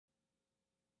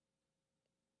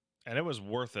And it was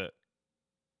worth it.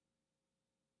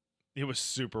 It was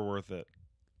super worth it.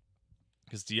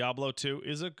 Because Diablo 2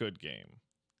 is a good game.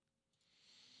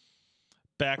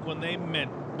 Back when they made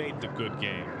the good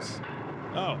games.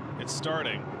 Oh, it's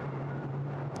starting.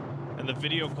 And the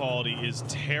video quality is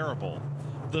terrible.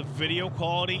 The video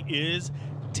quality is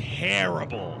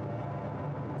terrible.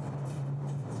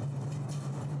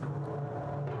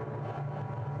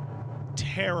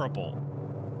 Terrible.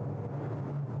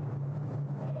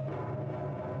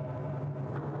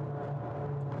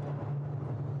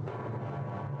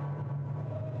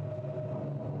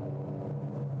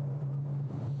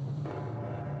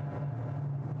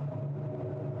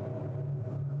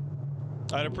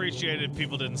 I'd appreciate it if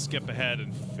people didn't skip ahead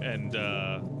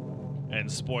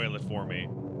and spoil it for me,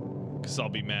 because I'll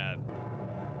be mad.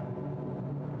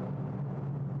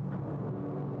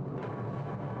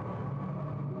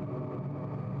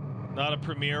 Not a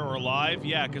premiere or live?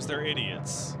 Yeah, because they're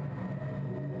idiots.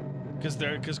 Because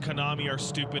Konami are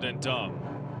stupid and dumb.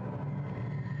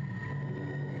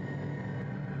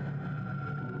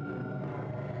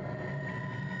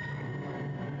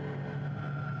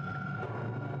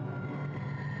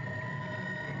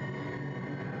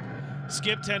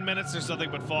 Skip 10 minutes, there's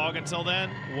nothing but fog until then?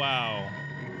 Wow.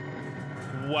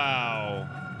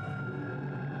 Wow.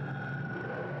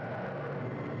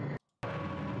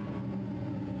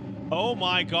 Oh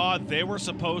my god, they were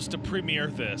supposed to premiere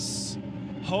this.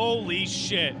 Holy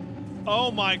shit. Oh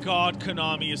my god,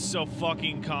 Konami is so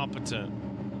fucking competent.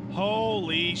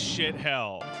 Holy shit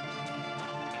hell.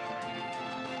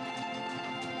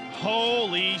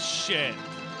 Holy shit.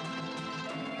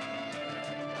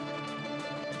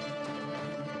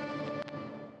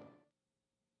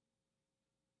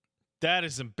 That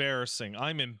is embarrassing.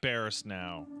 I'm embarrassed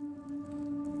now.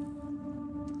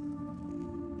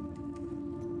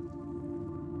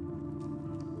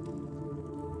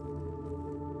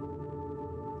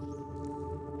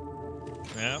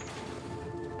 Yep.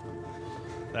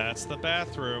 That's the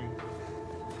bathroom.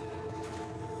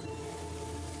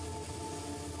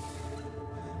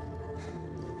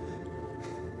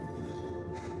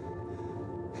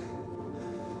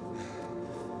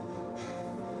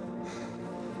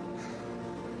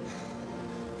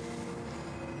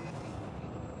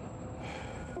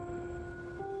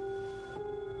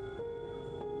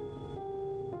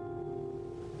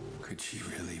 Could she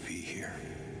really be here?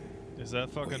 Is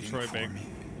that fucking Troy Baker?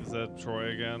 Is that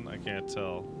Troy again? I can't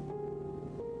tell.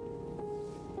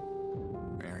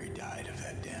 Mary died of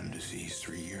that damn disease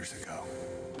 3 years ago.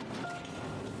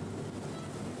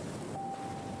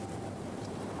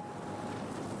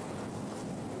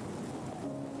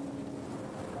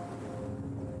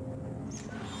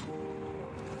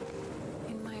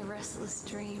 In my restless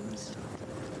dreams,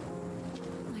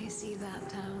 I see that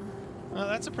town. Oh,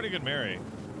 that's a pretty good Mary.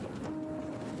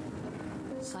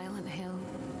 Silent Hill.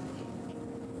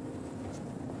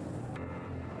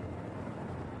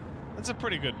 That's a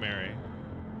pretty good Mary.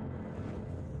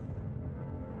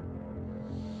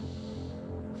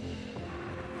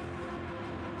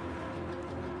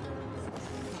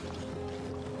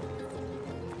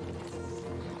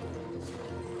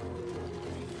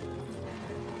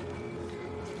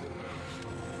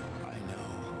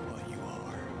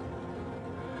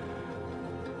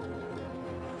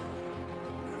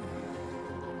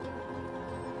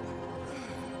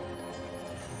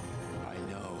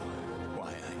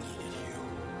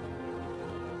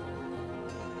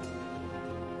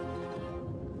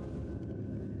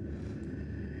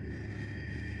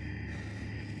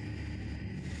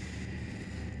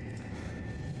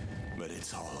 But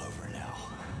it's all over now.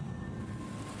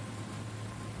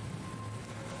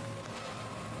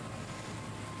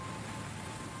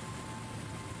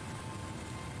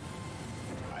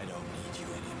 I don't need you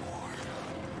anymore.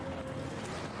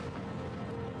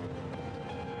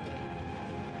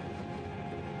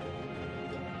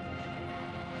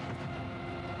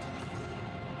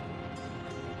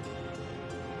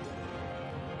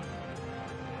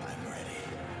 I'm ready.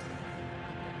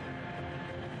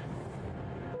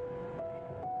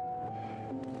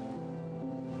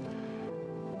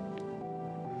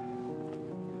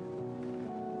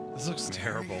 This looks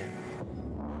terrible.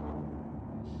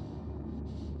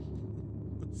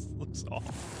 This looks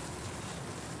awful.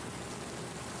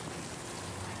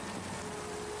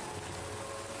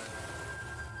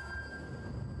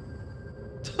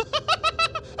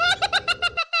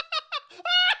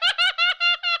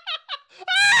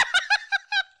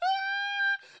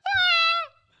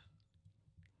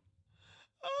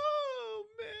 Oh,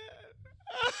 man.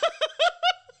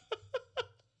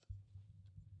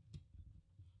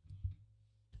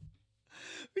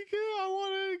 Because I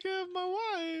wanted to give my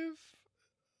wife.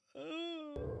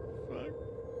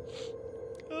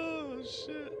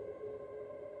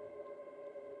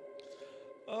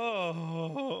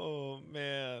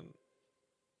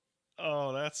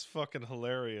 fucking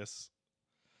hilarious.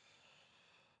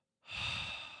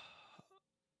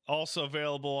 Also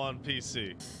available on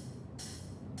PC.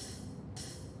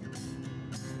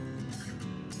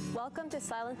 Welcome to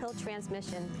Silent Hill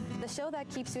Transmission, the show that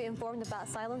keeps you informed about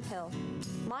Silent Hill.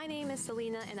 My name is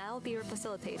Selena and I will be your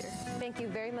facilitator. Thank you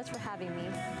very much for having me.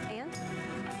 And?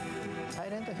 サイ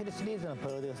レントヒルシリーズのプ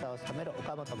ロデューサーを務める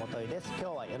岡本元井です。今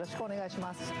日はよろしくお願いし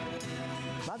ます。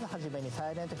まずはじめにサ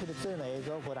イレントヒル2の映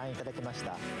像をご覧いただきまし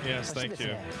た。Yes, そしてです thank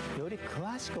you. ね、より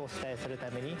詳しくお伝えする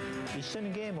ために一緒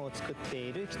にゲームを作って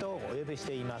いる人をお呼びし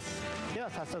ています。では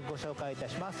早速ご紹介いた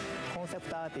します。コンセプ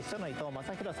トアーティストの伊藤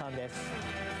正弘さんです。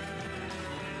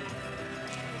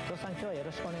伊藤さん、今日はよ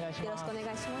ろしくお願いします。よろしくお願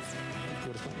いします。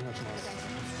よろしくお願いしま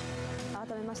す。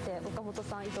改めまして岡本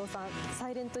さん、伊藤さん、サ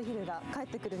イレントヒルが帰っ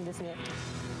てくるんですね。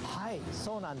はい、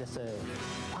そうなんです。フ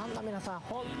ァンの皆さん、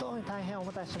本当に大変お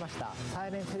待たせしました。サ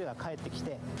イレントヒルが帰ってき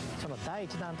て、その第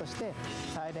一弾として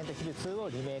サイレントヒル2を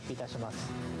リメイクいたします。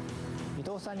伊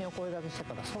藤さんにお声掛けして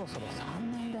からそろそろ3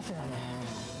年ですよね。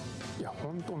いや、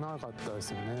本当長かったで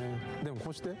すよね。でも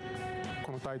こうして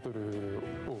このタイトル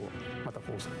をまた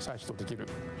こう再始動できるっ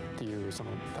ていうその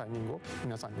タイミングを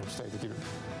皆さんにお伝えできるっ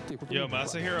ていうことで。Yo,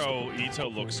 Masahiro Ito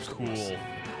looks cool.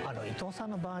 伊藤さん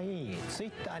の場合、ツイ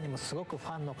ッターにもすごくフ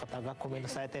ァンの方がコメント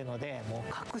されているので、も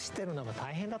う隠してるのが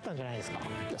大変だったんじゃないですか。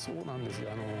いや、そうなんですよ。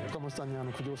岡本さん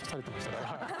に苦情されてましたか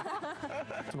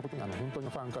ら、そのことに本当に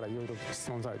ファンからいろいろ質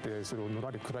問されて、それをの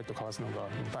らりくらりと交わすのが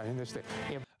大変でして。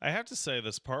I have to say,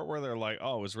 this part where they're like,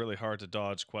 oh, it was really hard to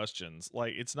dodge questions.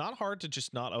 Like, it's not hard to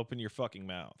just not open your fucking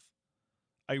mouth.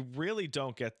 I really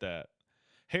don't get that.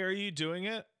 Hey, are you doing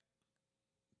it?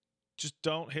 Just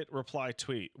don't hit reply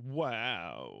tweet.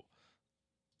 Wow.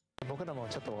 僕らも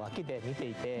ちょっと脇で見て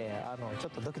いて、ちょ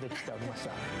っとドキドキしておりまし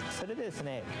た。それでです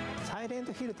ね、サイレン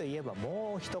トヒルといえば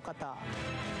もう一方、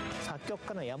作曲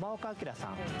家の山岡明さ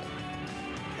ん。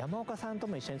山岡さんと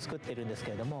も一緒に作っているんです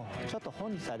けれども、ちょっと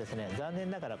本日はですね、残念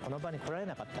ながらこの場に来られ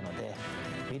なかったので、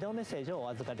ビデオメッセージをお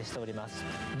預かりしております。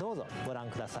どうぞご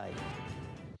覧ください。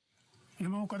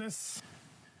山岡です。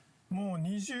もう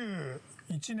21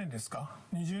年ですか、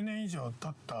20年以上経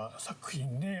った作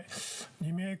品で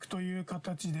リメイクという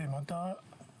形でまた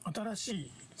新し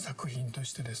い作品と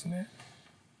してですね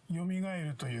蘇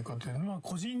るということで、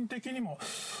個人的にも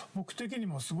僕的に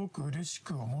もすごく嬉し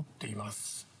く思っていま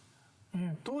す。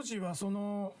当時は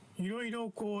いろいろ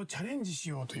チャレンジし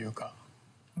ようというか、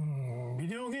ビ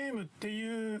デオゲームって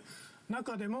いう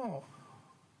中でも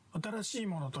新しい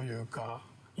ものというか、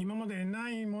今までな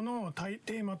いものをテ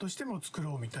ーマとしても作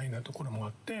ろうみたいなところもあ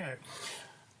って、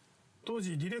当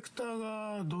時ディレクター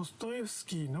がドストエフス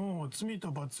キーの「罪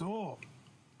と罰」を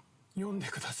読んで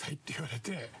くださいって言われ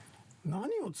て、何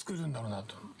を作るんだろうな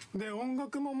と。で、音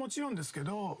楽ももちろんですけ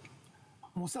ど、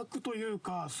模索という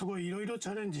かすごいいろいろチ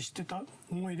ャレンジしてた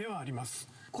思いではあります。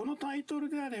このタイトル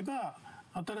であれば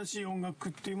新しい音楽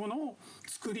っていうものを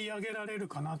作り上げられる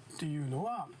かなっていうの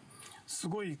はす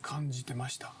ごい感じてま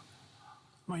した。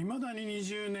未だに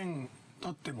20年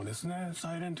経ってもですね、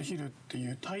サイレントヒルってい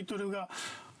うタイトルが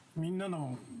みんな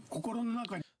の心の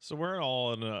中に。 So we're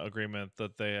all in agreement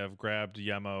that they have grabbed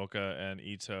Yamaoka and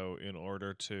Ito in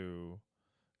order to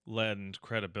lend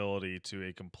credibility to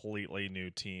a completely new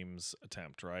team's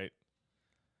attempt, right?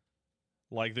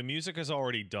 Like, the music is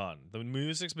already done. The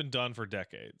music's been done for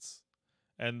decades.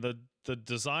 And the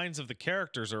designs of the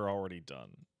characters are already done.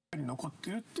 残っ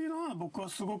てるっていうのは僕は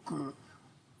すごく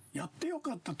やってよ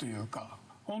かったというか、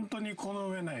本当にこの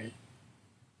上ない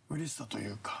嬉しさとい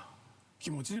うか気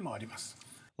持ちでもあります。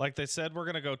Like they said, we're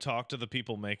gonna go talk to the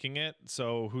people making it.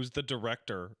 So who's the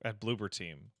director at Bloober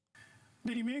Team?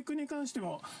 で、リメイクに関して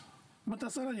もまた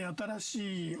さらに新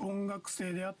しい音楽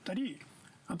性であったり、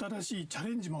新しいチャ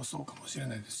レンジもそうかもしれ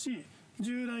ないですし、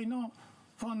従来の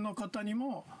ファンの方に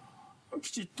も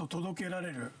きちっと届けら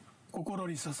れる、心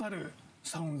に刺さる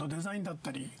サウンドデザインだっ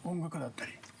たり音楽だった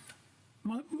り、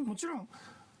もちろん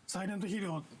サイレントヒ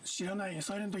ルを知らない、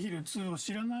サイレントヒル2を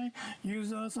知らないユー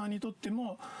ザーさんにとって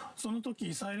も、その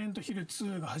時サイレントヒル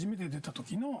2が初めて出た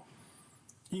時の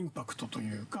インパクトと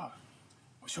いうか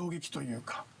衝撃という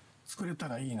か作れた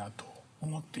らいいなと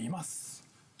思っています。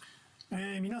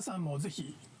皆さんもぜ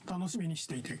ひ楽しみにし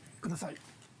ていてください。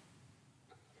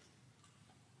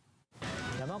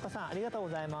山岡さん、ありがとうご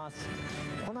ざいます。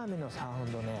コナミのサウ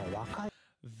ンドね、若い。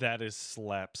That is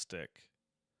slapstick.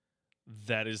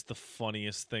 That is the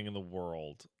funniest thing in the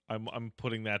world. I'm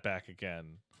putting that back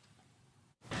again.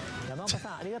 山岡さ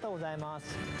んありがとうございま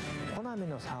す。コナミ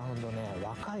のサウンドね、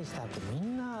若いスタッフみ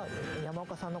んな山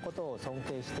岡さんのことを尊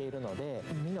敬しているので、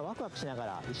みんなワクワクしなが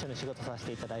ら一緒に仕事させ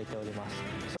ていただいております。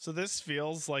So this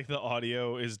feels like the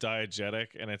audio is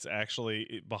diegetic and it's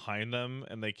actually behind them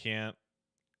and they can't,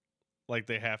 like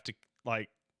they have to, like,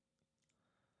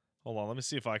 hold on, let me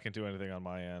see if I can do anything on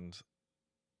my end.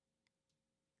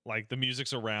 Like the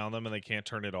music's around them and they can't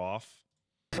turn it off.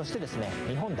 そしてですね、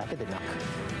日本だけでなく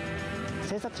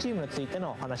制作チームについて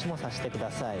のお話もさせてく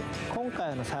ださい。今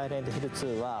回のサイレントヒル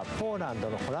2はポーランド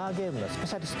のホラーゲームのスペ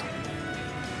シャリスト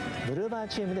ブルーバー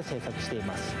チームで制作してい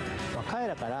ます。彼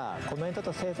らからコメント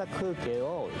と制作風景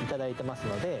をいただいてます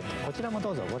ので、こちらも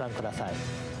どうぞご覧ください。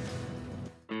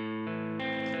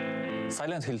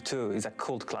 Silent Hill 2 is a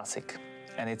cult classic,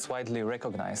 and it's widely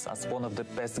recognized as one of the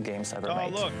best games ever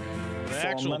made. Oh, look, the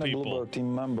actual For many people. Bloober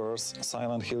team members,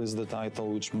 Silent Hill is the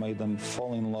title which made them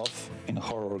fall in love in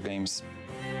horror games.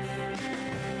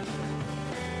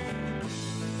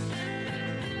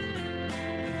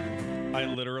 I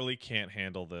literally can't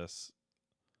handle this.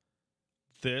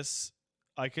 This,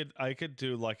 I could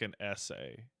do like an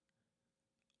essay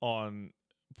on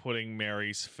putting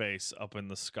Mary's face up in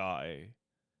the sky.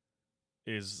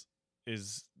 It's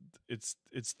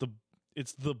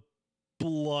the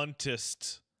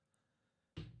bluntest.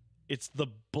 It's the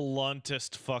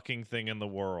bluntest fucking thing in the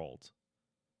world.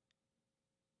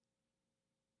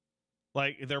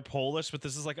 Like, they're Polish, but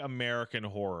this is like American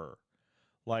horror.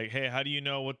 Like, hey, how do you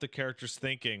know what the character's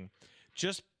thinking?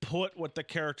 Just put what the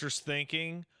character's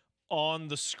thinking on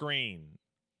the screen.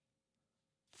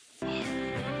 Fuck.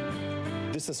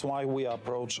 This is why we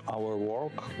approach our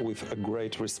work with a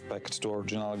great respect to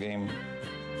original game.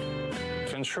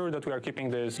 To ensure that we are keeping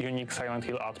this unique Silent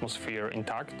Hill atmosphere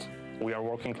intact, we are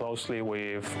working closely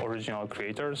with original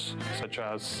creators such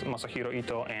as Masahiro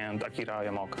Ito and Akira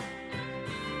Yamaoka.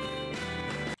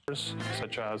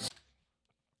 Such as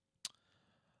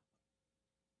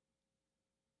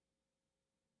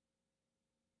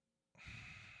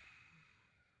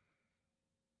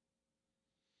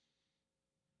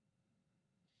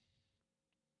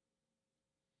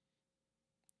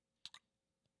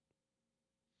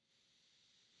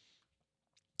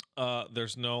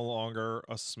there's no longer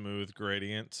a smooth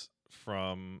gradient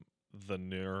from the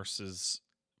nurse's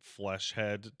flesh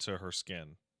head to her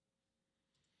skin.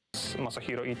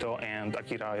 Masahiro Ito and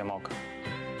Akira Yamaoka.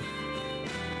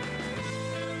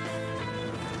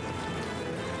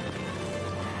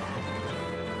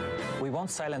 We want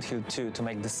Silent Hill 2 to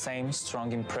make the same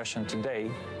strong impression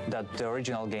today that the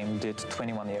original game did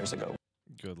 21 years ago.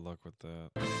 Good luck with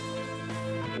that.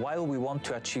 While we want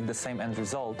to achieve the same end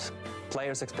result,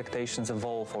 players' expectations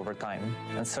evolve over time,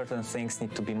 and certain things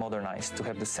need to be modernized to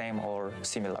have the same or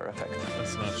similar effect.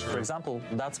 That's not true. For example,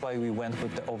 that's why we went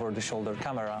with the over-the-shoulder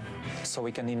camera, so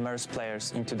we can immerse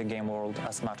players into the game world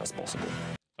as much as possible.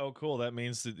 Oh, cool. That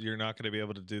means that you're not going to be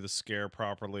able to do the scare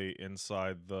properly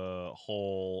inside the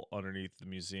hole underneath the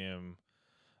museum,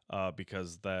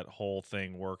 because that whole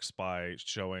thing works by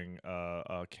showing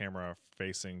a camera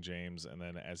facing James, and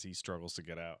then as he struggles to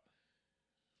get out.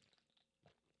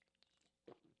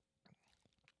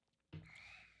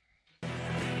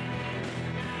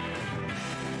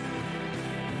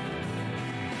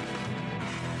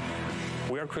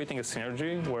 We are creating a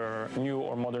synergy where new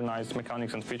or modernized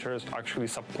mechanics and features actually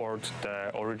support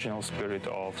the original spirit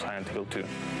of Silent Hill 2.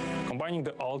 Combining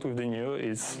the old with the new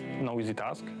is no easy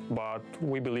task, but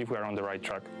we believe we are on the right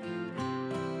track.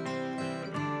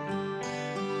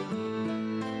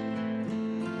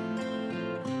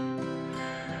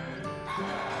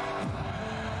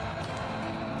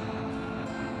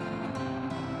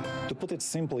 To put it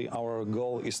simply, our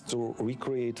goal is to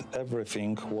recreate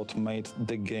everything what made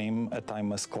the game a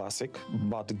timeless classic,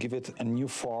 but give it a new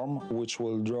form which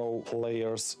will draw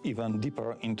players even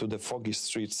deeper into the foggy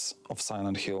streets of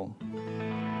Silent Hill.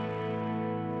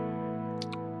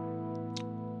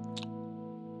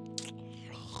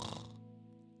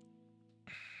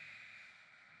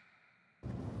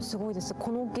すごいです。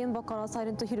この現場からサイ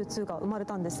レントヒル2が生まれ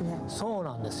たんですね。そう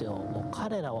なんですよ。もう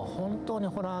彼らは本当に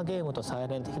ホラーゲームとサイ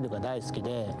レントヒルが大好き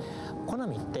で、コナ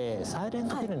ミってサイレン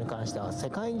トヒルに関しては世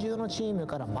界中のチーム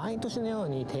から毎年のよう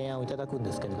に提案をいただくん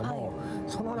ですけれども、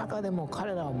その中でも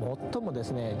彼らは最もで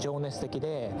すね情熱的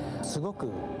ですごく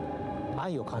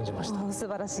愛を感じました。素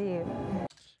晴らしい。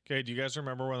Okay, do you guys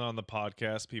remember when on the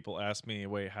podcast people asked me,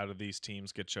 wait, how did these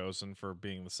teams get chosen for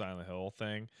being the Silent Hill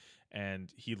thing?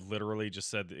 And he literally just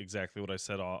said exactly what I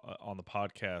said on the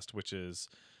podcast, which is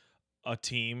a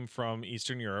team from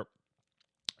Eastern Europe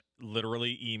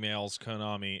literally emails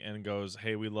Konami and goes,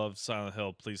 hey, we love Silent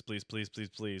Hill. Please, please, please, please,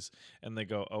 please. And they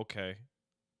go, okay.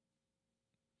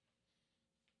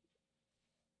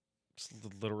 It's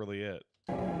literally it.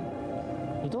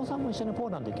 伊藤さんも一緒にポー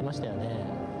ランド行きましたよね。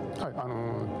はい、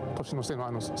年の瀬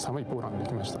の寒いポーランドに行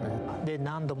きましたね。で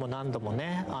何度も何度も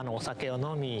ねお酒を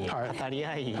飲み、語り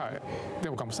合い、はい、で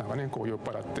岡本さんがねこう酔っ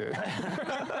払って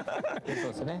そ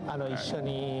うですね一緒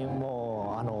に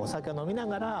もうお酒を飲みな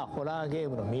がらホラーゲー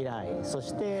ムの未来そ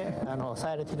して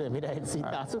サイレントヒルの未来について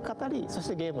熱く語り、そし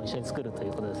てゲームを一緒に作るとい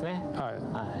うことですね。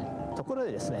はい、ところ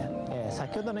でですね、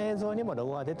先ほどの映像にもロ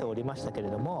ゴが出ておりましたけれ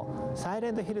ども、サイ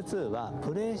レントヒル2は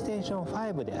プレイステーション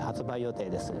5で発売予定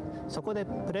です。そこで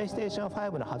プレイステーション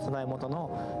5の発売元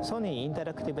のソニーインタ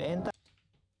ラクティブエンタ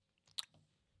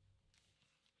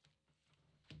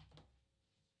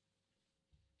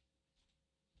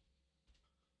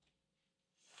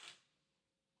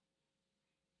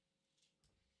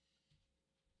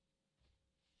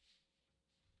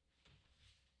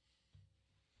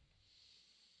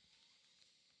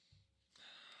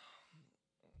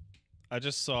I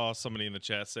just saw somebody in the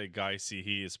chat say Guy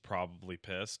Seehee is probably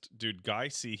pissed. Dude, Guy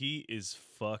Seehee is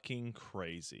fucking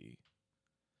crazy.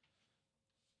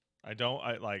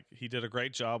 He did a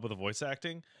great job with the voice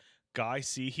acting. Guy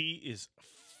Seehee is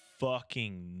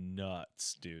fucking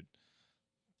nuts, dude.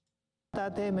 エンタ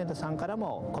ーテインメントさんから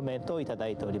もコメントをいただ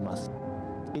いております。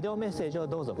ビデオメッセージを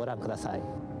どうぞご覧ください。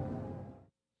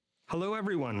Hello,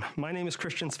 everyone. My name is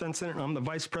Christian Svensson, and I'm the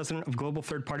Vice President of Global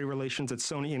Third-Party Relations at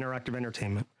Sony Interactive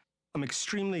Entertainment. I'm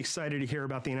extremely excited to hear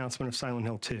about the announcement of Silent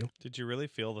Hill 2. Did you really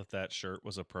feel that that shirt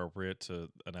was appropriate to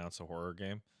announce a horror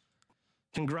game?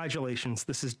 Congratulations.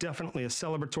 This is definitely a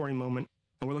celebratory moment,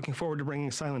 and we're looking forward to bringing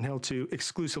Silent Hill 2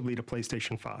 exclusively to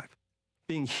PlayStation 5.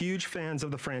 Being huge fans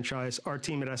of the franchise, our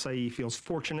team at SIE feels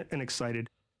fortunate and excited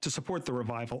to support the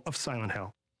revival of Silent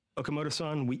Hill.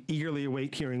 Okamoto-san, we eagerly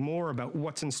await hearing more about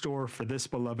what's in store for this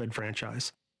beloved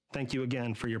franchise. Thank you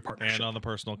again for your partnership. And on the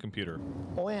personal computer.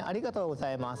 応援ありがとうご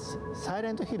ざいます。サイレ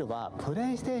ントヒルはプ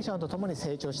レイステーションとともに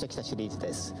成長してきたシリーズ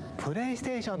です。プレイス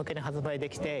テーション向けに発売で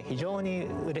きて非常に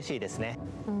嬉しいですね。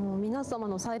皆様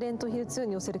のサイレントヒル2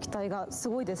に寄せる期待がす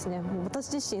ごいですね。もう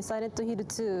私自身サイレントヒル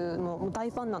2の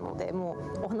大ファンなので、も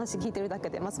うお話聞いてるだけ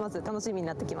でますます楽しみに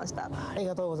なってきました。あり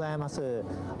がとうございます。フ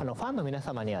ァンの皆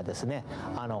様にはですね、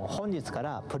本日か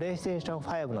らプレイステーション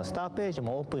5のスターページ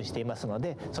もオープンしていますの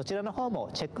で、そちらの方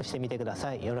もチェックしてみてくだ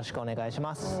さい。よろしくお願いし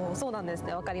ます。そうなんです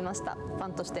ね。わかりました。ファ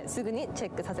ンとしてすぐにチェ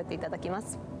ックさせていただきま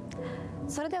す。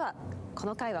それではこ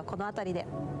の回はこの辺りで、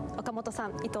岡本さ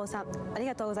ん、伊藤さん、あり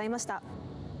がとうございました。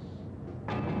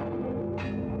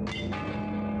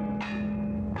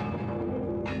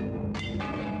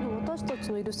私た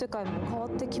ちのいる世界も変わ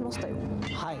ってきましたよ。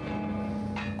はい。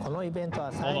このイベント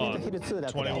はサイレントヒル2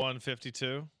だけで。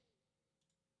2152.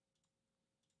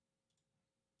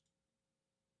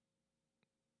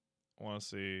 I want to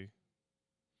see.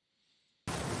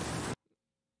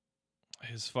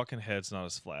 His fucking head's not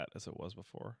as flat as it was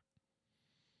before.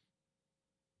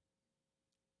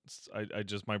 I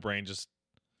just, my brain just.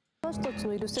 私たち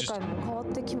のいる世界も変わっ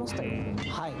てきましたよ。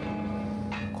はい。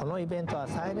このイベントは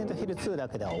サイレントヒル2だ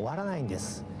けでは終わらないんで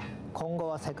す。今後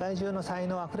は世界中の才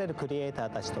能あふれるクリエイタ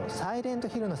ーたちとサイレント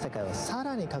ヒルの世界をさ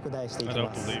らに拡大していき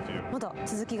ます。まだ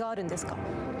続きがあるんですか？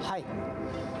はい。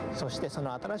そしてそ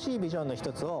の新しいビジョンの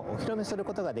一つをお披露目する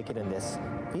ことができるんです。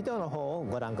ビデオの方を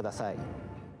ご覧ください。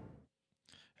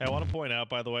Hey, I want to point out,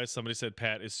 by the way, somebody said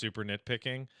Pat is super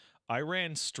nitpicking. I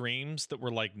ran streams that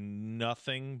were like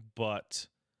nothing but,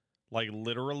 like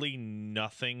literally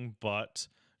nothing but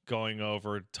going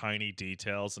over tiny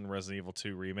details in Resident Evil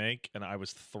 2 Remake, and I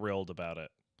was thrilled about it.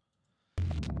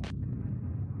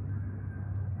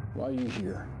 Why are you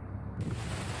here?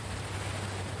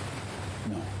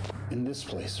 No, in this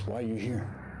place. Why are you here?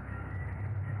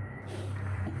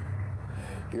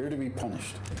 Here to be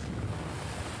punished.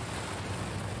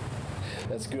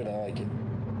 That's good, I like it.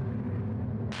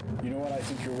 You know what, I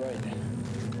think you're right.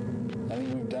 I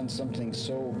think we've done something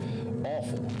so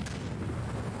awful.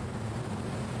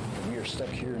 We are stuck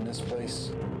here in this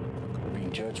place,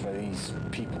 being judged by these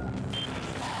people.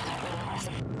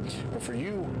 But for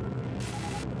you,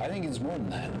 I think it's more than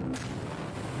that.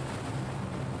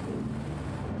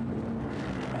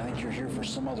 I think you're here for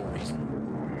some other reason.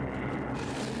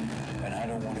 And I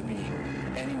don't want to be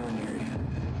anywhere near you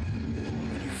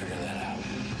when you figure that out.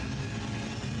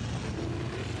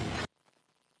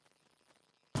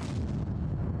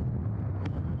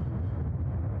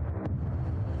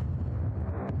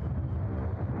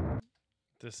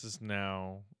 This is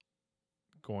now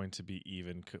going to be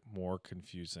even more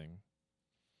confusing.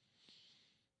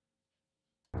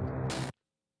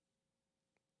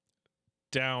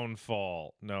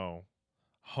 Downfall. No.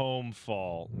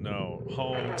 Homefall. No.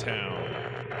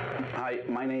 Hometown. Hi,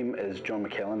 my name is John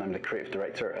McKellen. I'm the creative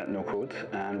director at No Code,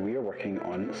 and we are working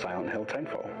on Silent Hill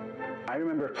Townfall. I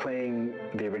remember playing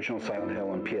the original Silent Hill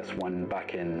on PS1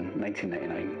 back in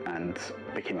 1999 and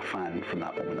became a fan from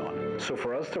that moment on. So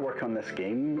for us to work on this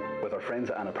game with our friends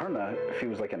at Annapurna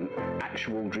feels like an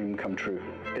actual dream come true.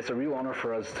 It's a real honor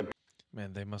for us to...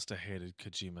 Man, they must have hated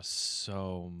Kojima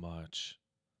so much.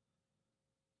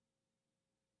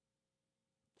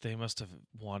 They must have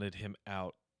wanted him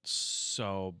out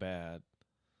so bad.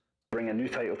 Bring a new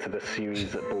title to this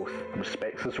series that both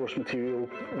respects the source material,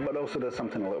 but also does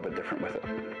something a little bit different with it.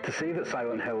 To say that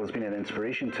Silent Hill has been an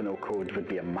inspiration to No Code would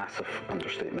be a massive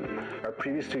understatement. Our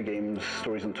previous two games,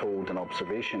 Stories Untold and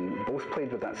Observation, both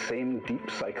played with that same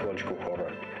deep psychological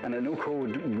horror. And at No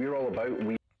Code, we're all about...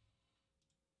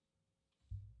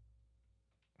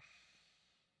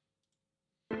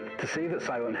 To say that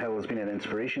Silent Hill has been an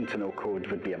inspiration to No Code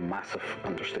would be a massive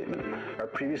understatement. Our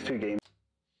previous two games...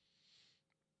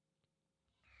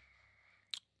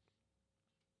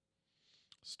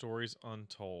 Stories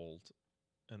Untold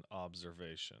and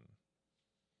Observation.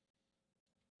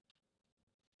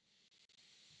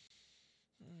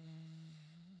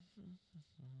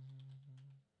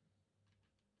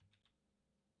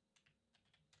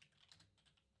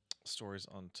 Stories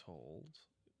Untold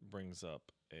brings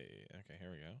up a... Okay,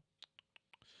 here we go.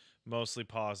 Mostly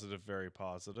positive, very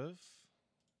positive.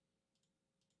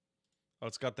 Oh,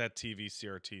 it's got that TV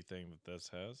CRT thing that this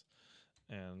has.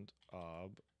 And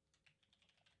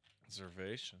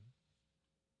observation.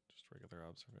 Just regular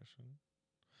observation.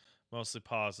 Mostly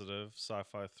positive,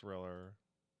 sci-fi thriller.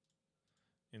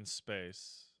 In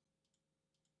space.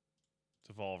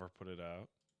 Devolver put it out.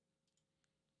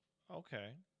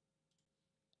 Okay.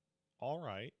 All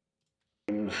right.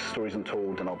 Stories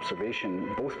Untold and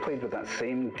Observation both played with that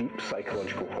same deep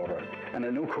psychological horror. And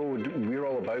at No Code, we're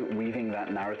all about weaving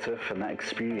that narrative and that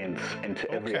experience into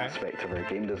every aspect of our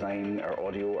game design, our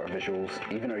audio, our visuals,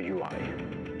 even our UI.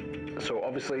 So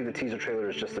obviously the teaser trailer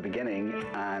is just the beginning,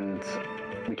 and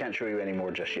we can't show you any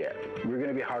more just yet. We're going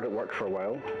to be hard at work for a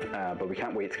while, but we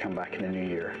can't wait to come back in the new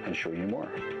year and show you more.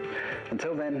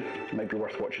 Until then, it might be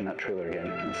worth watching that trailer again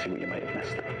and see what you might have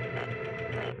missed.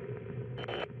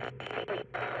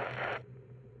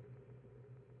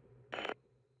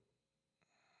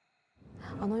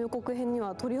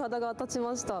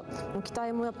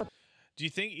 Do you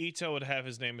think Ito would have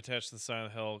his name attached to the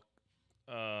Silent Hill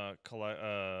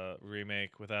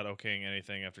remake without okaying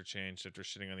anything after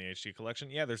shitting on the HD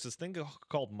collection? Yeah, there's this thing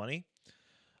called money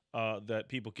that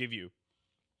people give you,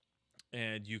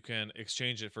 and you can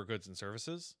exchange it for goods and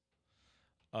services,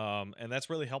 and that's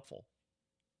really helpful.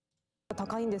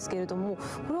 高いんですけれども、こ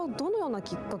れはどのような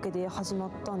きっかけで始ま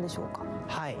ったんでしょうか。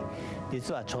はい、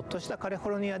実はちょっとしたカリフ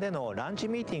ォルニアでのランチ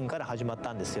ミーティングから始まっ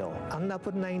たんですよ。アンナ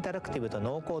プルナインタラクティブと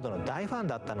ノーコードの大ファン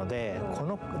だったので、こ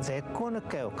の絶好の機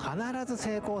会を必ず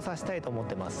成功させたいと思っ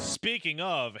てます。Speaking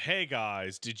of, hey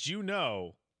guys, did you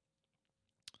know?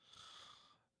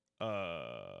 Where's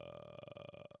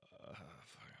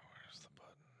the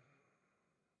button?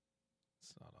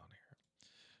 It's not on here.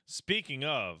 Speaking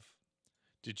of.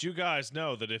 Did you guys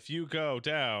know that if you go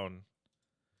down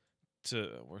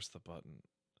to, where's the button?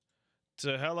 To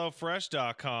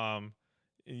HelloFresh.com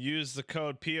and use the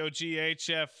code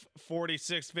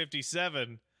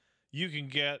POGHF4657, you can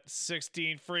get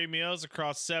 16 free meals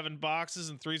across 7 boxes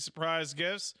and 3 surprise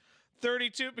gifts.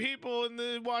 32 people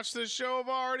watch this show have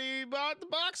already bought the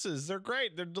boxes. They're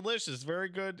great. They're delicious. Very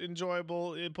good,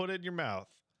 enjoyable. Put it in your mouth.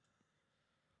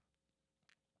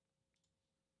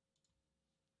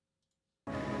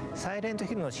 サイレント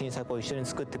ヒルの新作を一緒に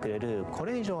作ってくれるこ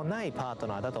れ以上ないパート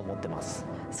ナーだと思ってます。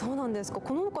そうなんですか。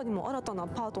この他にも新たな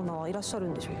パートナーはいらっしゃる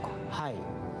んでしょうか。はい。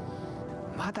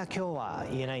まだ今日は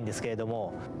言えないんですけれど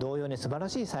も、同様に素晴ら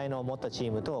しい才能を持ったチ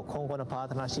ームと今後のパー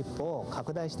トナーシップを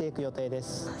拡大していく予定で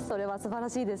す。それは素晴ら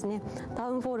しいですね。タ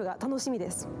ウンフォールが楽しみ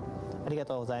です。ありが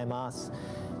とうございます。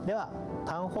では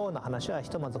タウンホールの話はひ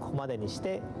とまずここまでにし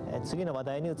て、次の話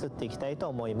題に移っていきたいと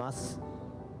思います。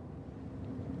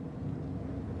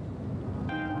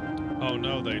Oh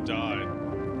no, they died.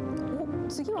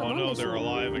 Oh no, they're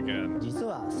alive again. 実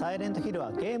はサイレントヒル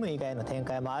はゲーム以外の展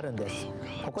開もあるんです。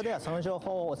ここではその情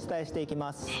報をお伝えしていき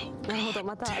ます。なるほど、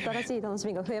また新しい楽し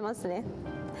みが増えますね。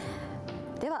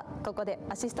ではここで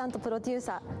アシスタントプロデュー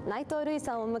サー内藤瑠衣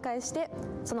さんをお迎えして、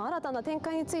その新たな展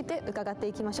開について伺って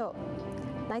いきましょ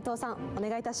う。内藤さん、お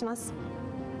願いいたします。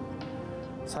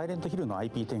サイレントヒルの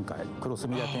IP 展開、クロス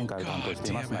メディア展開を担当し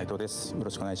ています内藤です。よろ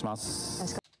しくお願いしま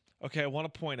す。Okay, I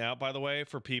want to point out, by the way,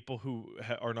 for people who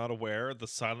are not aware, the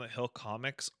Silent Hill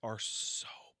comics are so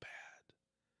bad.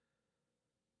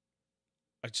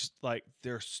 I just like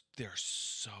they're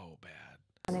so bad.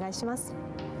 お願いします。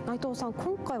内藤さん、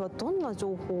今回はどんな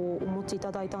情報をお持ちい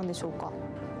ただいたんでしょうか。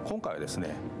今回はです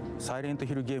ね、サイレント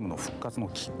ヒルゲームの復活の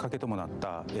きっかけともなっ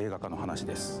た映画化の話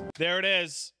です。There it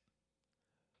is.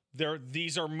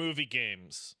 These are movie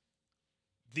games.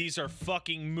 These are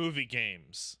fucking movie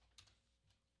games.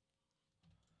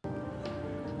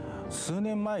 数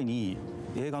年前に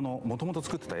もともと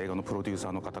作ってた映画のプロデューサ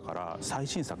ーの方から最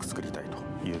新作作りたいと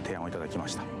いう提案をいただきま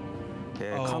した。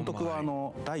監督は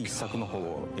第1作の方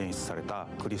を演出された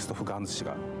クリストフ・ガンズ氏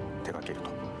が手掛ける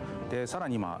と。でさら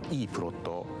にいいプロッ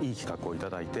ト、いい企画をいた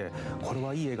だいて、これ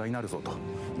はいい映画になるぞと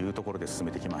いうところで進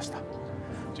めてきました。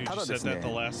ただですね、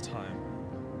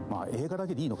映画だ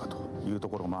けでいいのかというと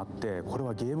ころもあって、これ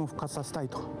はゲームを復活させたい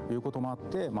ということもあっ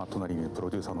て、隣にいるプロ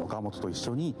デューサーの岡本と一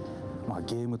緒に、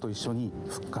ゲームと一緒に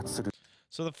復活する。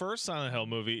So the first Silent Hill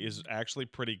movie is actually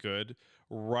pretty good,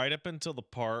 right up until the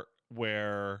part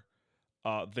where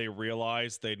they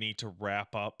realize they need to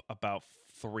wrap up about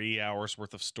 3 hours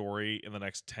worth of story in the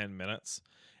next 10 minutes,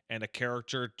 and a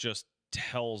character just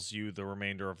tells you the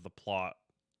remainder of the plot,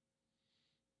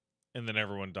 and then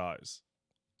everyone dies.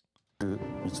 道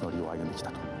のりを歩んできた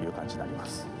という感じになりま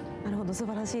す。なるほど、素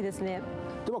晴らしいですね。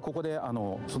ではここで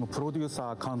そのプロデュー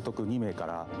サー監督2名か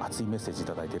ら熱いメッセージい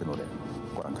ただいているので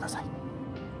ご覧ください。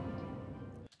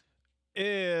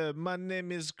My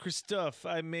name is Christophe.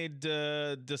 I made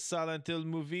the Silent Hill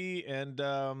movie, and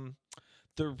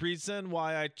the reason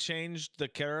why I changed the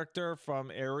character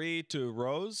from Eri to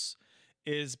Rose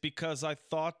is because I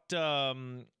thought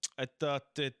it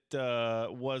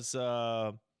was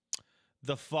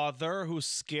the father who's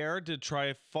scared to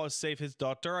try to save his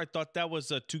daughter. I thought that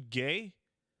was too gay,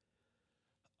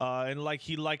 and like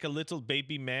he like a little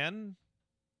baby man.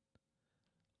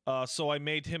 So I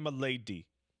made him a lady.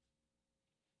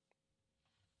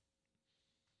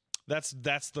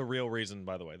 That's the real reason,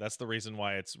 by the way. That's the reason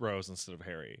why it's Rose instead of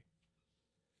Harry.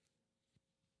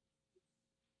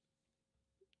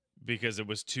 Because it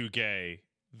was too gay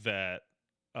that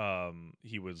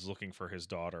he was looking for his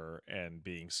daughter and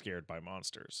being scared by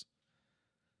monsters.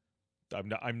 I'm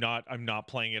not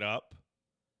playing it up.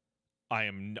 I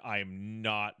am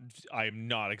not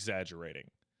exaggerating.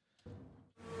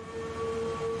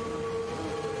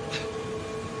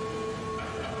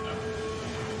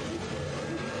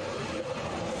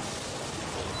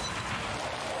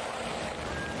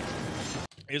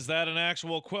 Is that an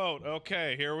actual quote?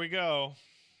 Okay, here we go.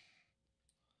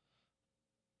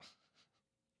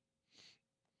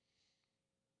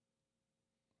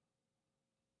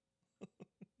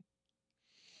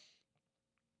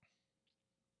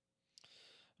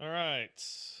 All right.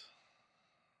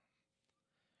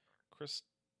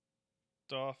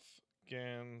 Christophe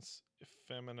Gans,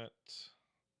 effeminate.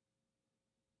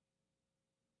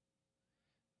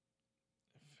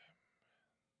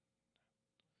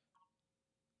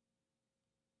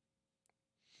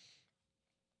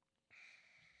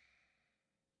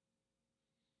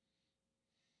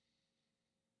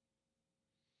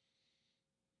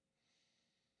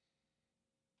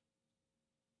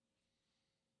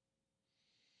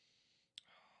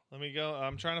 Let me go.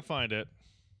 I'm trying to find it.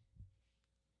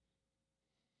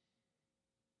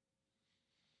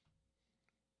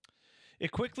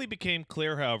 It quickly became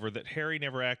clear, however, that Harry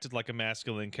never acted like a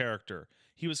masculine character.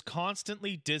 He was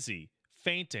constantly dizzy,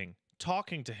 fainting,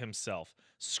 talking to himself,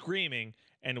 screaming,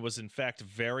 and was in fact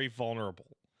very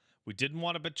vulnerable. We didn't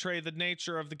want to betray the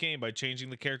nature of the game by changing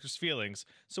the character's feelings,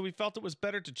 so we felt it was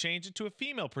better to change it to a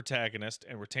female protagonist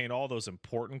and retain all those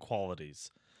important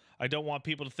qualities. I don't want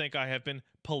people to think I have been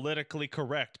politically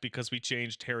correct because we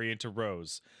changed Harry into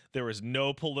Rose. There is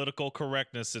no political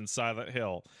correctness in Silent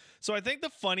Hill. So I think the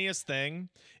funniest thing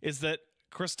is that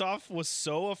Christophe was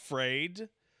so afraid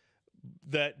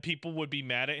that people would be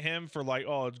mad at him for like,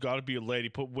 oh, it's got to be a lady,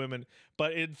 put women.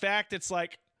 But in fact, it's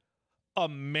like a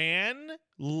man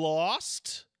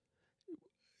lost,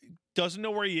 doesn't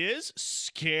know where he is,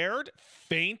 scared,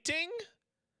 fainting.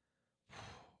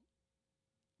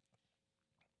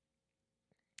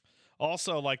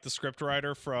 Also, like the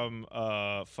scriptwriter from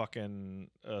fucking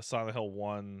Silent Hill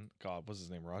 1, God, what's his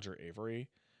name? Roger Avery.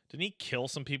 Didn't he kill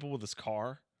some people with his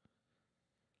car?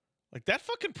 Like, that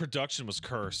fucking production was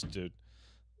cursed, dude.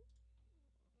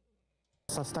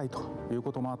 させたいという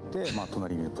こともあって、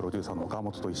隣にいるプロデューサーの岡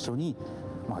本と一緒に、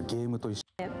ゲームと一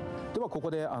緒に。ではこ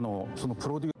こでそのプ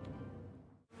ロデュー。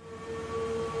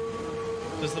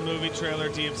Does the movie trailer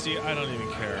DMC? I don't even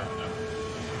care.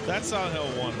 That's Silent Hill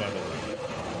 1, by the way.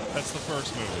 That's the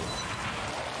first movie.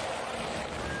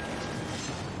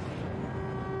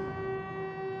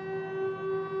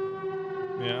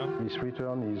 Yeah. This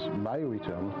return is my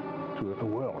return to a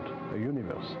world, a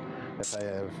universe that I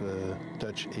have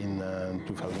touched in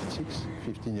 2006,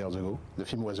 15 years ago. The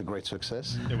film was a great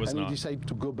success. It was and not. we decided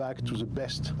to go back to the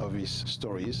best of his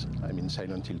stories. I mean,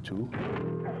 Silent Hill 2.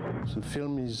 The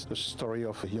film is the story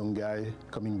of a young guy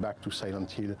coming back to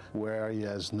Silent Hill where he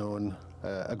has known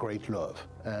a great love.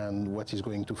 And what he's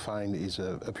going to find is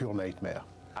a pure nightmare.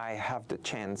 I have the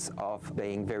chance of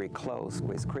being very close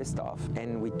with Christoph,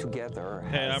 and we together.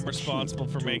 Hey, I'm responsible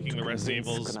for making the Resident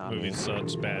Evil movies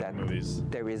such bad movies.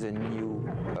 There is a new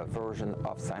version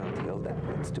of Silent Hill that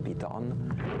needs to be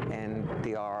done, and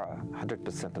they are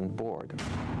 100% on board.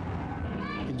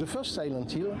 In the first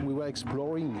Silent Hill, we were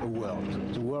exploring a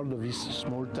world, the world of this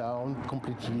small town,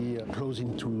 completely closed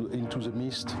into the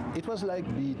mist. It was like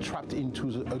being trapped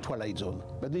into a Twilight Zone.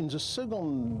 But in the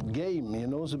second game, you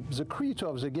know, the creator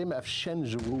of the game have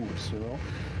changed the rules, you know.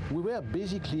 We were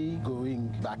basically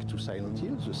going back to Silent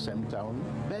Hill, the same town,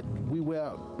 but we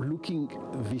were looking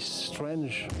this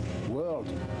strange world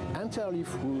entirely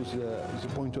through the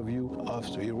point of view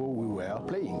of the hero we were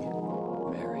playing.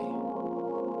 Mary.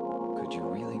 Could you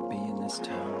really be in this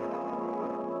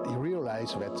town? He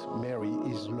realized that Mary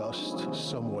is lost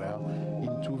somewhere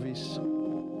into this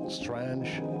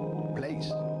strange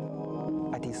place.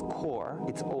 At its core,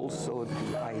 it's also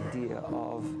the idea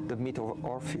of the myth of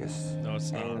Orpheus. No,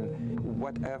 it's not. And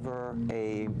whatever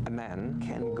a man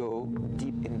can go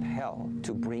deep in hell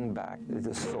to bring back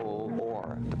the soul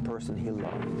or the person he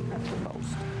loved the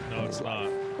most. No, it's not.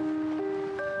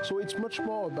 So it's much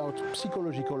more about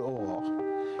psychological horror.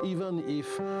 Even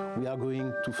if we are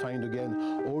going to find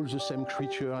again all the same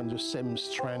creature and the same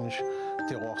strange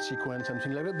terror sequence and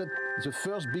things like that, but the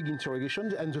first big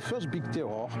interrogation and the first big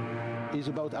terror is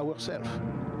about ourselves.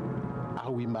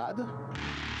 Are we mad?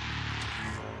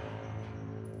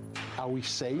 Are we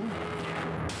sane?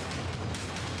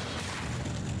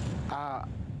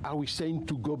 Are we sane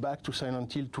to go back to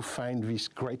Silent Hill to find this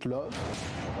great love?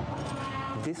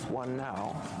 This one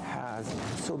now has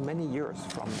so many years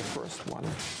from the first one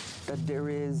that there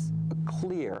is a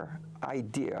clear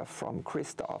idea from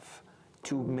Christoph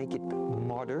to make it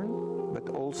modern, but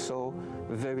also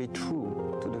very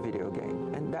true to the video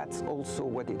game. And that's also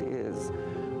what it is.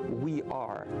 We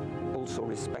are also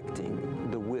respecting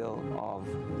the will of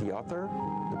the author,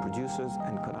 the producers,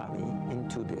 and Konami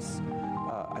into this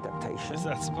adaptation. Is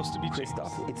that supposed to be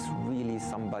Christoph? It's really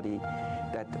somebody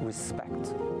that respects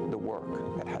the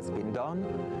work that has been done,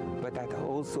 but that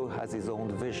also has his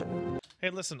own vision. Hey,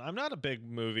 listen, I'm not a big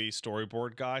movie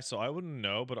storyboard guy, so I wouldn't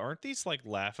know, but aren't these like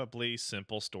laughably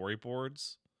simple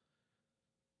storyboards?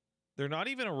 They're not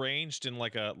even arranged in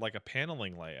like a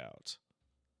paneling layout.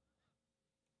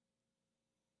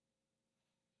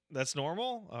 That's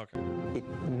normal? Okay. It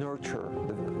nurtures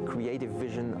the creative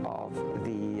vision of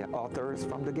the authors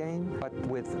from the game, but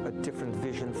with a different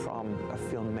vision from a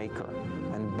filmmaker.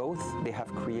 And both they have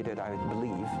created, I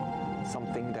believe,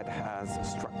 something that has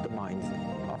struck the minds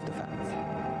of the fans.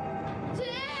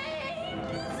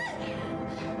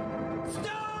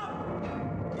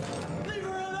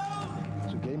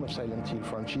 Silent Hill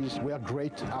franchise were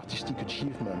great artistic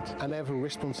achievement, and I have a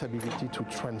responsibility to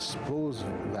transpose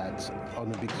that on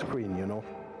a big screen, you know.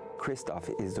 Christoph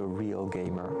is a real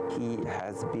gamer. He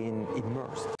has been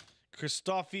immersed.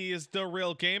 Christoph is the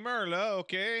real gamer,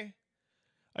 okay?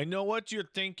 I know what you're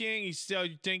thinking. He's still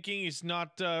thinking he's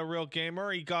not a real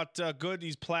gamer. He got good.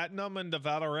 He's platinum in the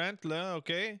Valorant,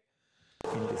 okay?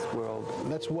 In this world.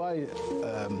 That's why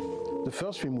the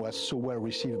first film was so well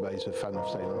received by the fans of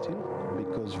Silent Hill,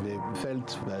 because they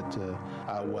felt that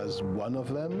I was one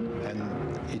of them,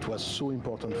 and it was so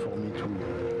important for me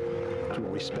to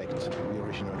respect the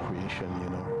original creation, you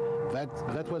know.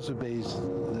 That was the base,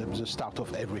 the start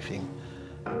of everything.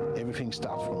 Everything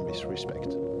starts from this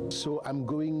respect. So I'm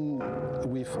going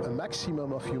with a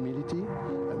maximum of humility,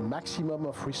 a maximum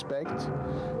of respect,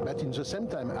 but in the same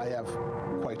time I have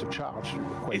quite a charge.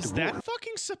 Is that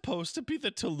fucking supposed to be the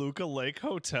Toluca Lake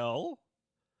Hotel?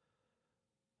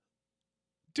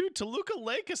 Dude, Toluca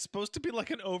Lake is supposed to be like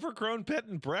an overgrown bed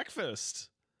and breakfast.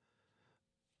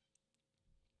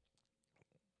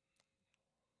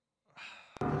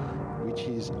 Which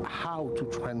is how to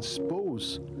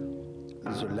transpose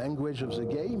the language of the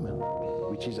game,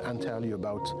 which is entirely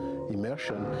about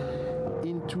immersion,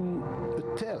 into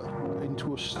a tale,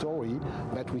 into a story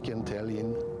that we can tell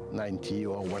in 90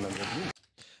 or 100 minutes.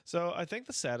 So I think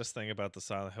the saddest thing about the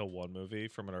Silent Hill 1 movie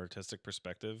from an artistic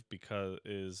perspective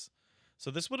so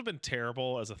this would have been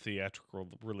terrible as a theatrical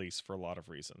release for a lot of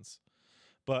reasons.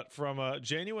 But from a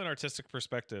genuine artistic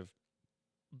perspective,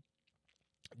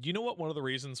 you know what one of the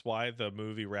reasons why the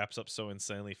movie wraps up so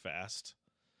insanely fast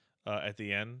at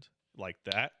the end, like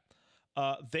that.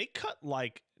 They cut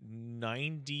like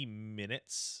 90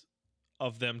 minutes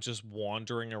of them just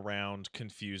wandering around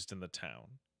confused in the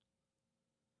town.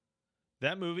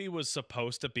 That movie was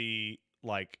supposed to be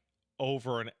like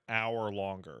over an hour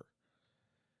longer.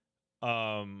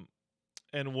 And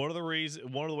one of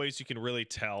the ways you can really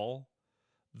tell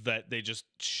that they just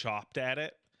chopped at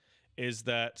it is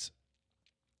that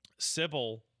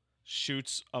Sybil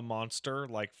shoots a monster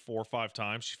like 4 or 5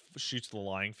 times. She shoots the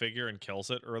lying figure and kills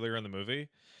it earlier in the movie,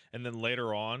 and then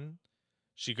later on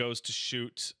she goes to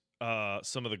shoot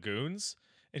some of the goons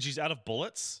and she's out of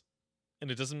bullets, and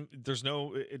it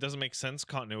doesn't make sense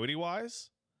continuity wise.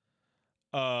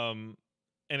 And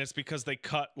it's because they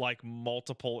cut like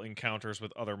multiple encounters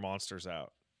with other monsters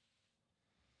out.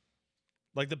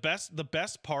 Like the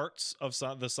best parts of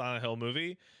the Silent Hill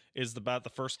movie is about the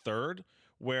first third,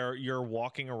 where you're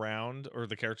walking around, or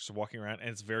the characters are walking around, and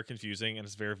it's very confusing and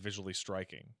it's very visually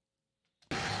striking.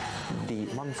 The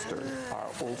monsters are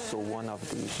also one of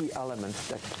the key elements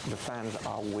that the fans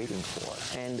are waiting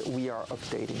for. And we are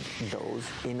updating those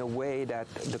in a way that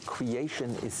the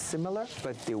creation is similar,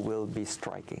 but they will be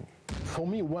striking. For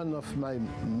me, one of my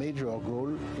major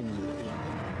goals in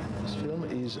this film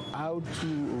is how to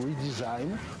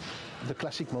redesign the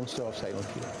classic monster of Silent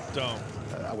Hill.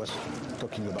 I was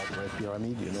talking about Red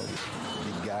Pyramid, you know, this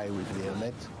big guy with the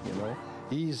helmet, you know.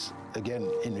 He's, again,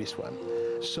 in this one.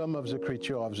 Some of the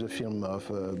creature of the film of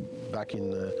back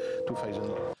in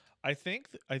 2000. I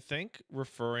think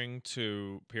referring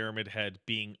to Pyramid Head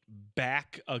being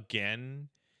back again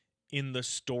in the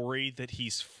story that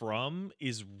he's from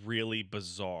is really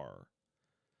bizarre.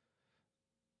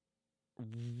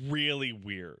 Really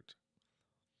weird.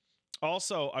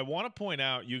 Also, I want to point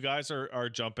out, you guys are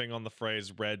jumping on the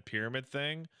phrase Red Pyramid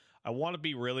thing. I want to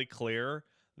be really clear.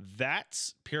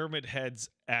 That's Pyramid Head's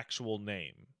actual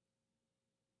name.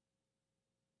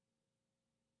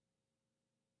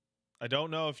 I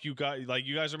don't know if you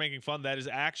guys are making fun. That is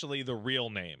actually the real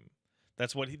name.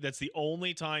 That's the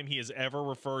only time he is ever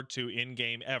referred to in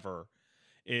game ever,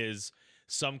 is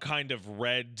some kind of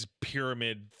red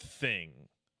pyramid thing.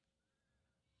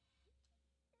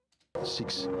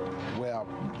 6 were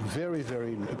very,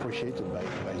 very appreciated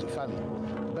by the fan.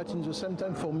 But in the same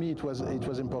time, for me, it was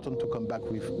important to come back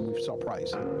with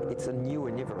surprise. It's a new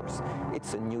universe.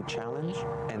 It's a new challenge,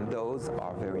 and those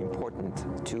are very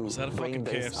important to bring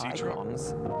these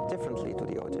icons differently to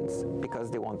the audience,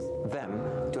 because they want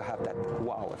them to have that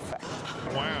wow effect.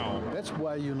 Wow. That's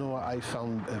why, you know, I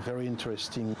found a very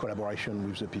interesting collaboration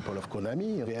with the people of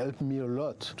Konami. They helped me a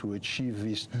lot to achieve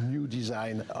this new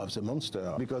design of the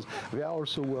monster, because they are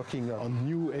also working on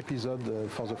new episode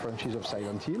for the franchise of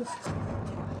Silent Hill.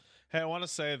 Hey, I want to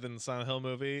say that in the Silent Hill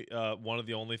movie, one of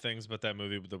the only things about that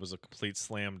movie that was a complete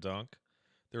slam dunk,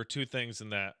 there were 2 things in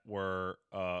that were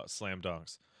slam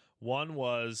dunks. One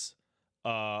was,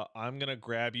 I'm going to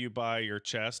grab you by your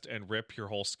chest and rip your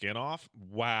whole skin off.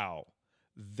 Wow.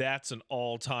 That's an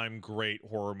all-time great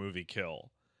horror movie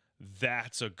kill.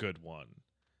 That's a good one.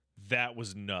 That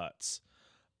was nuts.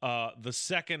 The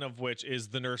second of which is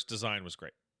the nurse design was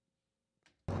great.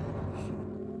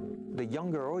 The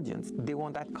younger audience, they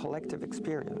want that collective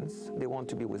experience. They want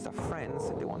to be with their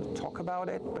friends. They want to talk about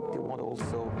it, but they want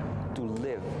also to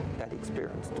live that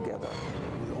experience together.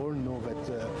 We all know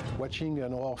that watching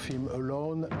an horror film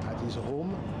alone at his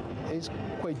home is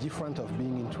quite different of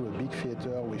being into a big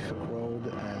theater with a crowd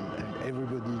and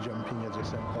everybody jumping at the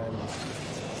same time.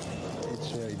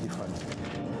 It's very different.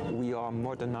 We are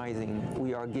modernizing.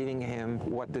 We are giving him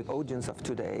what the audience of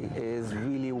today is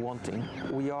really wanting.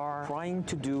 We are trying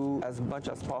to do as much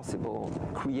as possible,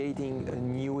 creating a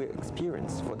new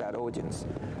experience for that audience.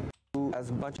 Do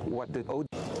as much what the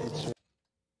audience.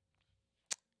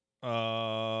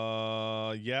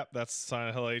 Yep, that's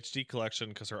Silent Hill HD collection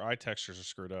because her eye textures are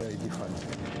screwed up. Very different.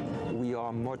 We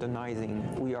are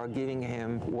modernizing. We are giving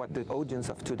him what the audience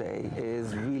of today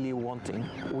is really wanting.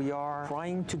 We are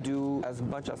trying to do as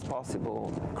much as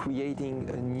possible, creating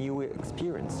a new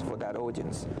experience for that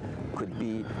audience. Could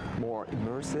be more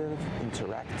immersive,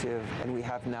 interactive, and we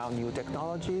have now new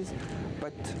technologies,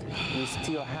 but we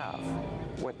still have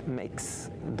what makes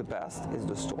the best is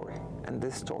the story. And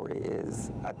this story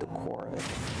is at the core of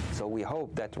it. So we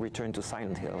hope that Return to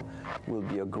Silent Hill will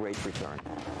be a great return.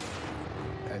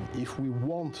 And if we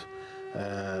want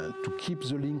to keep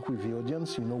the link with the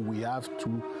audience, you know, we have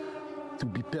to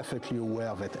be perfectly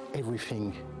aware that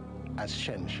everything has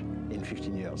changed in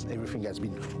 15 years. Everything has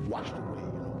been washed away. You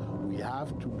know? We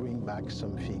have to bring back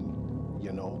something,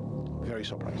 you know, very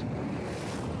surprising.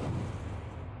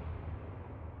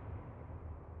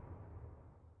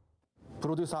 プ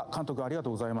ロデューサー監督ありがと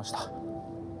うございました。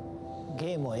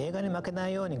ゲームを映画に負けな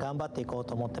いように頑張っていこう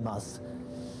と思ってます。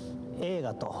映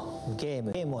画とゲ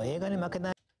ームを映画に負け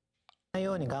ない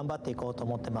ように頑張っていこうと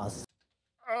思ってます。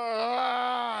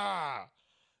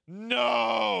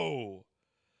No!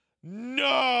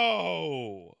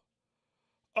 No!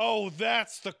 Oh,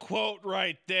 that's the quote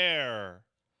right there.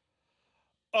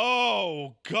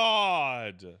 Oh,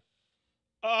 God.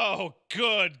 Oh,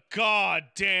 good God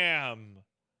damn.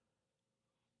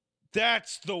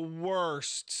 That's the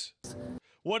worst.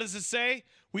 What does it say?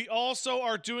 We also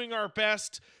are doing our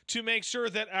best to make sure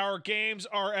that our games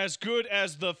are as good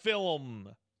as the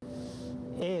film.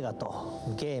 映画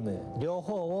とゲーム両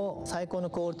方を最高の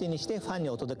クオリティにしてファンに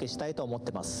お届けしたいと思っ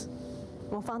てます。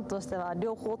もうファンとしては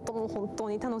両方とも本当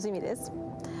に楽しみです。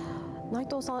内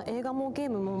藤さん、映画もゲー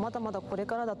ムもまだまだこれ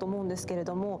からだと思うんですけれ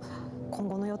ども、今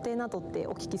後の予定などって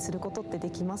お聞きすることって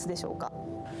できますでしょうか。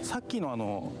さっき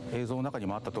の映像の中に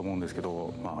もあったと思うんですけ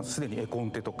ど、すでに絵コ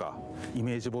ンテとかイ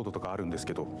メージボードとかあるんです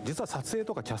けど、実は撮影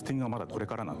とかキャスティングはまだこれ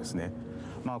からなんですね。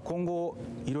今後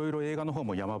いろいろ映画の方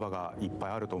も山場がいっぱ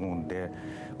いあると思うんで、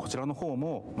こちらの方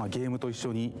もゲームと一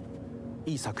緒に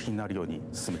いい作品になるように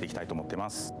進めていきたいと思ってま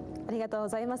す。ありがとうご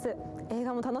ざいます。映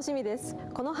画も楽しみです。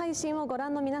この配信をご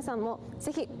覧の皆さんも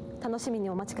ぜひ楽しみに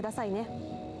お待ちくださいね。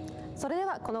それで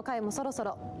はこの回もそろそ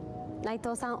ろ。内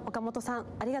藤さん、岡本さん、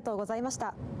ありがとうございまし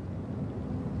た。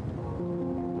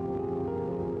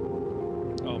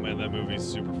Oh man, that movie's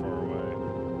super far away.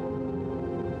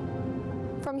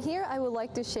 From here, I would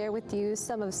like to share with you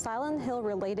some of Silent Hill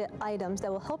related items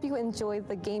that will help you enjoy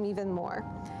the game even more.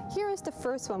 Here is the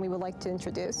first one we would like to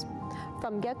introduce.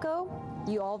 From get-go,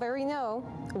 you already know,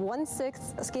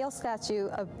 1/6 scale statue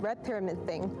of Red Pyramid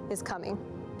Thing is coming.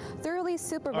 Thoroughly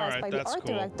supervised by the art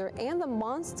director and the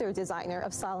monster designer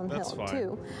of Silent Hill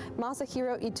 2,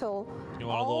 Masahiro Ito,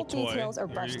 all details are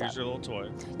brushed up.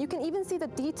 You can even see the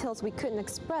details we couldn't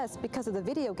express because of the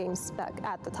video game spec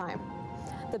at the time.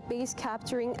 The base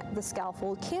capturing the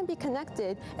scaffold can be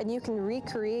connected, and you can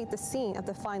recreate the scene of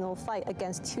the final fight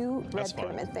against two Red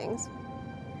Pyramid Things.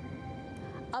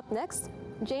 Up next,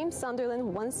 James Sunderland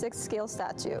 1/6 scale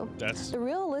statue. The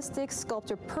realistic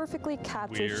sculpture perfectly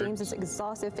captures James's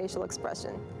exhaustive facial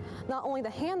expression. Not only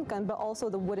the handgun, but also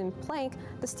the wooden plank,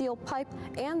 the steel pipe,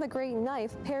 and the great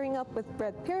knife pairing up with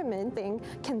Red Pyramid Thing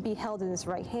can be held in his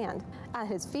right hand. At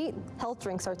his feet, health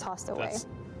drinks are tossed away.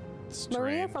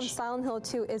 Maria from Silent Hill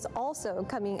 2 is also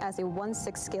coming as a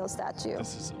 1/6 scale statue.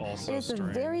 This is also It is the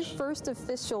very first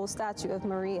official statue of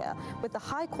Maria with the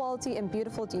high quality and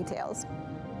beautiful details.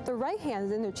 The right hand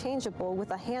is interchangeable with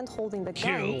a hand holding the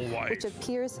gun, which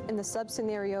appears in the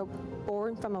sub-scenario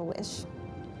Born from a Wish.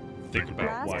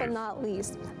 Last but not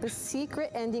least, the secret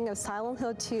ending of Silent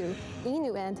Hill 2,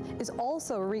 Inu End, is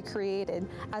also recreated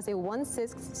as a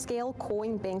 1/6 scale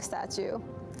coin bank statue.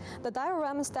 The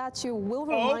diorama statue will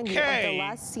remind you of the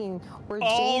last scene where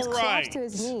James claps to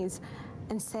his knees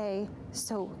and say,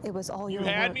 "So it was all your work."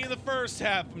 You had me in the first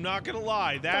half, I'm not gonna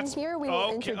lie. That's From here we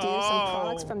will introduce some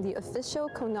products from the official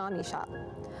Konami shop.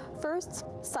 First,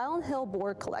 Silent Hill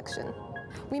board collection.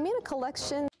 We made a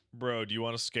collection. Bro, do you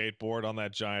want to skateboard on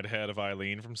that giant head of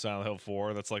Eileen from Silent Hill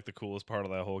 4? That's like the coolest part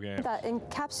of that whole game. That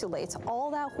encapsulates all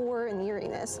that horror and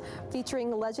eeriness, featuring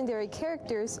legendary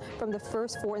characters from the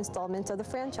first 4 installments of the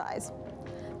franchise.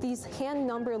 These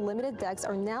hand-numbered limited decks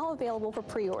are now available for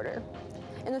pre-order.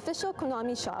 In the official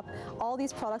Konami shop, all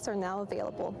these products are now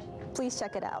available. Please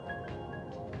check it out.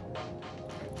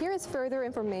 Here is further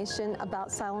information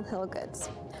about Silent Hill goods.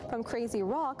 From Crazy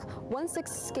Rock,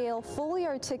 1/6 scale fully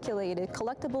articulated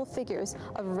collectible figures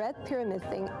of Red Pyramid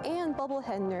Thing and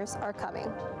Bubblehead Nurse are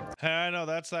coming. Hey, I know,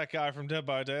 that's that guy from Dead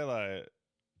by Daylight.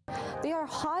 They are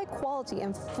high quality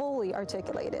and fully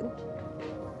articulated.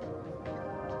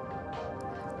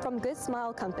 From Good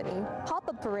Smile Company,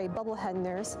 Pop-Up Parade Bubblehead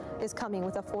Nurse is coming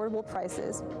with affordable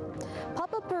prices.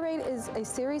 Pop-Up Parade is a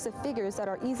series of figures that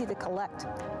are easy to collect.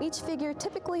 Each figure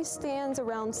typically stands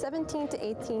around 17 to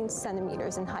 18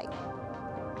 centimeters in height.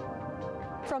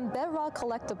 From Bedrock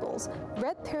Collectibles,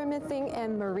 Red Pyramid Thing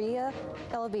and Maria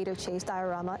Elevator Chase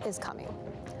diorama is coming.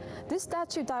 This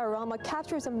statue diorama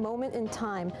captures a moment in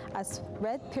time as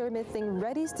Red Pyramid Thing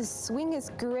readies to swing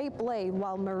his great blade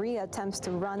while Maria attempts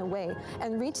to run away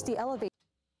and reach the elevator.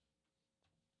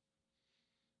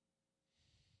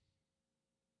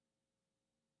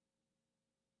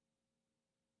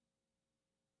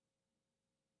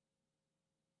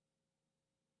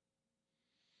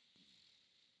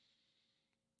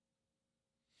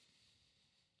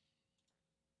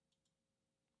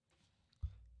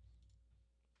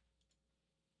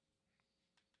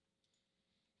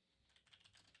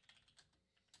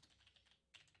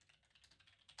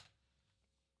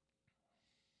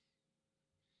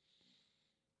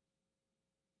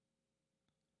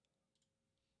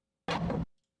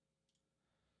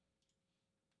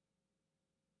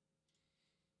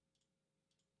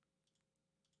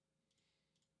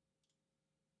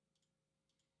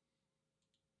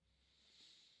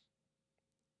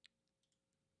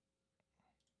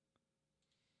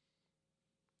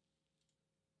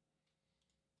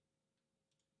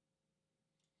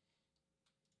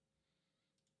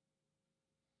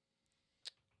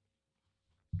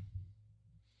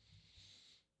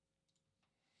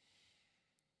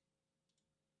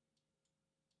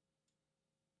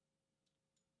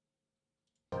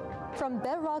 From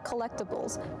Bedrock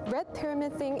Collectibles, Red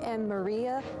Pyramid Thing and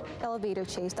Maria Elevator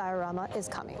Chase diorama is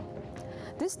coming.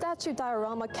 This statue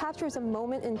diorama captures a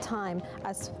moment in time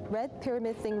as Red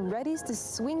Pyramid Thing readies to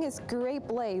swing his great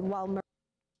blade while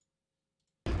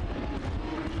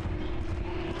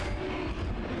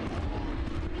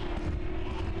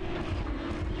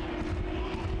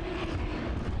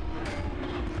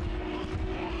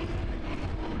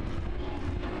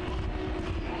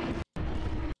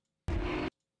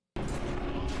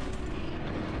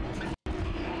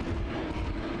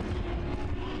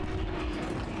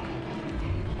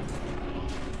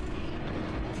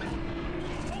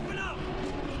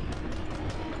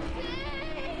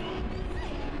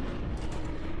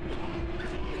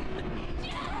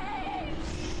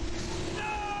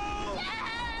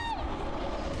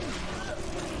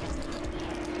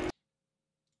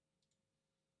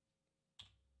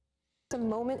a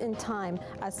moment in time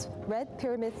as Red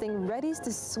Pyramid Thing readies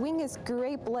to swing his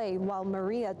great blade while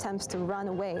Maria attempts to run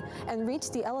away and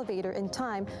reach the elevator in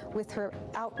time with her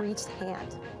outreached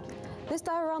hand. This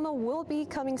diorama will be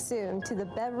coming soon to the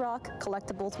Bedrock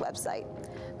Collectibles website.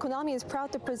 Konami is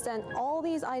proud to present all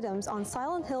these items on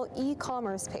Silent Hill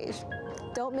e-commerce page.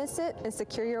 Don't miss it and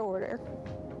secure your order.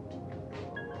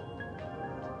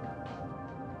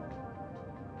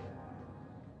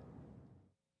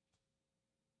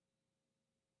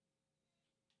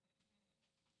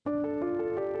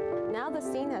 Now the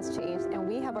scene has changed and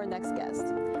we have our next guest.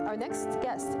 Our next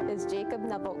guest is Jacob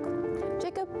Navok.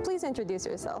 Jacob, please introduce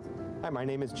yourself. Hi, my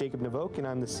name is Jacob Navok and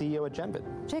I'm the CEO at Genvid.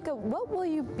 Jacob, what will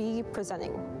you be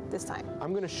presenting this time?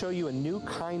 I'm going to show you a new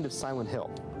kind of Silent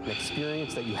Hill, an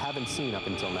experience that you haven't seen up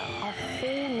until now. A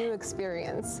whole new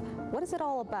experience. What is it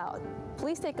all about?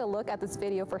 Please take a look at this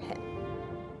video for hint.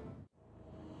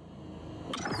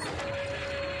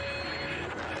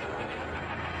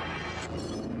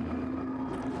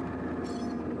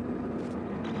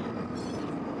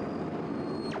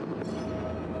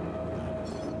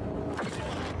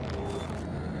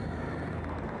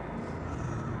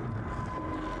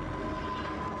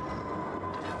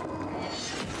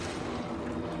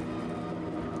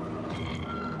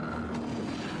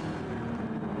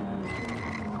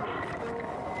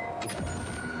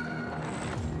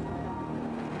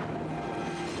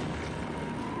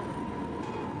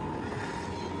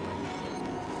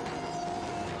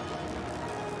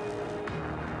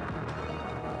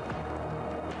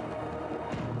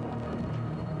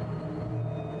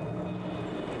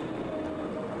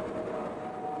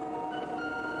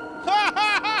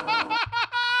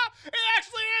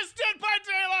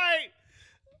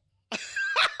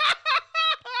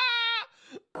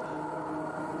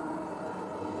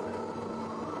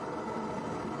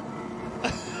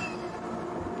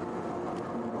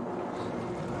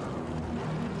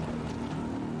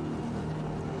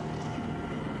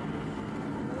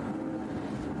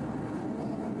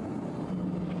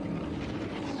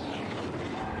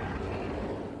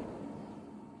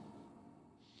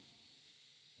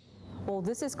 Well,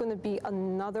 this is going to be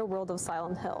another world of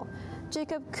Silent Hill.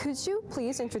 Jacob, could you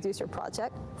please introduce your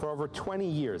project? For over 20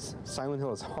 years, Silent Hill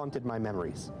has haunted my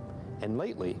memories. And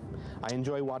lately, I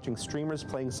enjoy watching streamers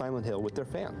playing Silent Hill with their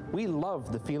fans. We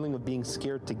love the feeling of being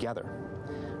scared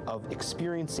together, of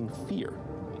experiencing fear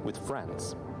with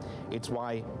friends. It's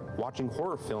why watching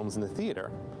horror films in the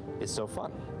theater is so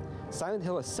fun. Silent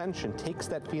Hill Ascension takes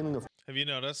that feeling of... Have you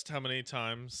noticed how many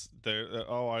times there?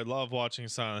 Oh, I love watching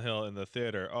Silent Hill in the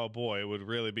theater. Oh boy, it would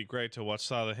really be great to watch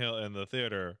Silent Hill in the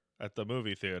theater, at the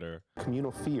movie theater.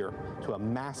 Communal fear to a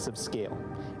massive scale.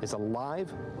 It's a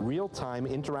live, real-time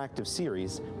interactive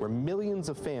series where millions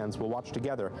of fans will watch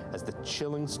together as the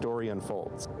chilling story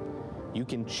unfolds. You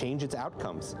can change its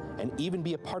outcomes and even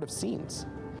be a part of scenes.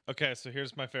 Okay, so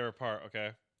here's my favorite part,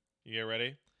 okay? You get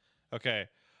ready? Okay.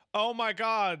 Oh my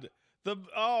god!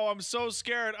 I'm so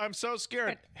scared. I'm so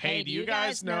scared. Hey, do you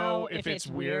guys know if it's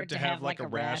weird to have like a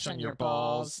rash on your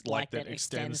balls, like that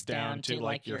extends down to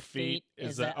like your feet?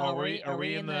 Is that, are we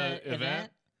in the event?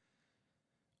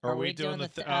 Are we doing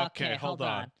the okay, hold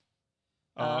on.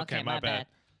 Oh, okay, my bad.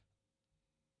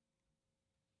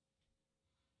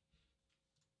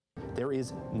 There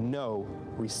is no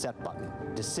reset button.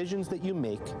 Decisions that you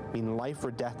make mean life or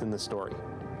death in the story.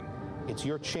 It's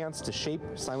your chance to shape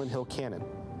Silent Hill canon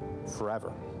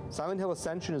forever. Silent Hill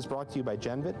Ascension is brought to you by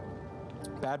Genvid,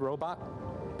 Bad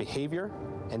Robot, Behavior,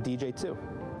 and DJ2,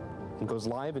 and goes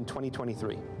live in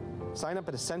 2023. Sign up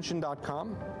at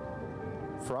ascension.com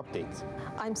for updates.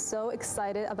 I'm so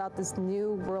excited about this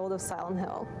new world of Silent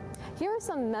Hill. Here are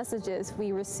some messages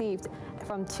we received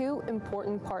from two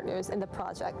important partners in the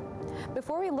project.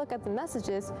 Before we look at the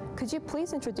messages, could you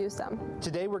please introduce them?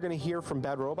 Today we're going to hear from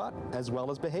Bad Robot as well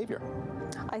as Behavior.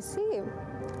 I see.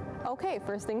 Okay,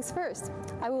 first things first.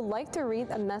 I would like to read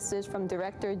a message from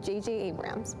director J.J.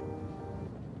 Abrams.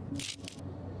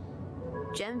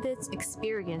 Genvid's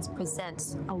experience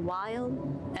presents a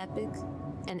wild, epic,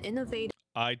 and innovative.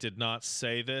 I did not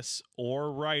say this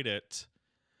or write it.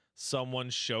 Someone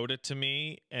showed it to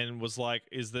me and was like,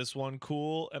 is this one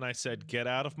cool? And I said, get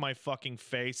out of my fucking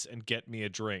face and get me a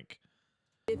drink.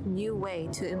 New way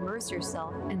to immerse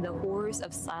yourself in the horrors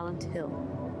of Silent Hill.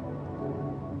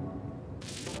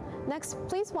 Next,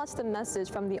 please watch the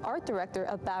message from the art director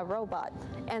of Bad Robot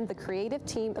and the creative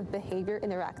team of Behavior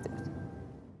Interactive.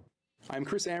 I'm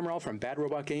Chris Amaral from Bad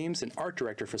Robot Games and art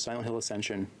director for Silent Hill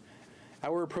Ascension.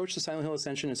 Our approach to Silent Hill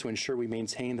Ascension is to ensure we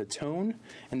maintain the tone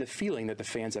and the feeling that the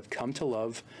fans have come to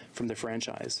love from the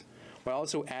franchise, while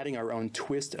also adding our own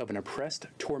twist of an oppressed,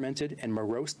 tormented, and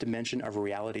morose dimension of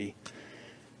reality.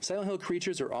 Silent Hill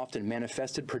creatures are often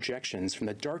manifested projections from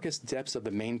the darkest depths of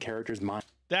the main character's mind.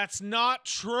 That's not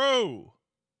true.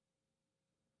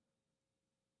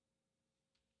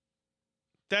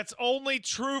 That's only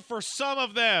true for some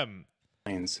of them.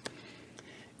 In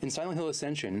Silent Hill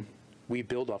Ascension, we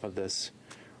build off of this.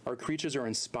 Our creatures are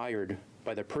inspired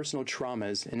by the personal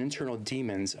traumas and internal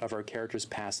demons of our characters'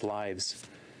 past lives.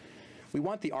 We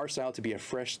want the art style to be a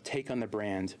fresh take on the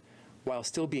brand, while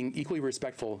still being equally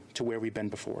respectful to where we've been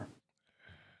before.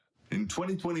 In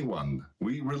 2021,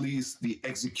 we released The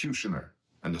Executioner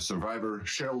and the survivor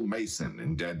Cheryl Mason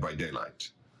in Dead by Daylight.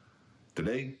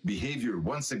 Today, Behavior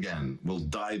once again will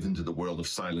dive into the world of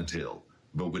Silent Hill,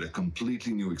 but with a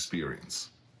completely new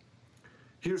experience.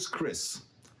 Here's Chris,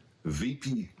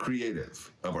 VP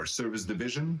Creative of our service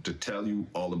division, to tell you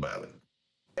all about it.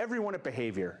 Everyone at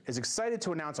Behavior is excited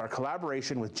to announce our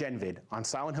collaboration with Genvid on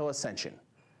Silent Hill Ascension,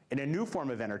 in a new form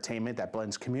of entertainment that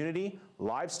blends community,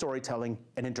 live storytelling,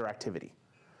 and interactivity.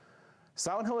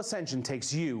 Silent Hill Ascension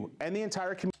takes you and the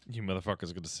entire community. You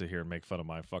motherfuckers are going to sit here and make fun of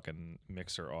my fucking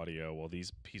mixer audio while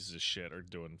these pieces of shit are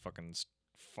doing fucking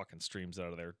streams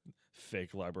out of their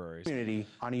fake libraries. Community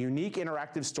on a unique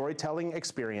interactive storytelling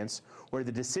experience where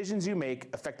the decisions you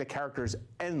make affect the characters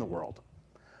and the world.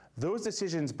 Those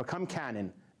decisions become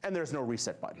canon and there's no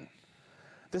reset button.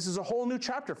 This is a whole new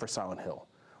chapter for Silent Hill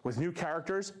with new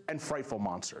characters and frightful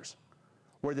monsters,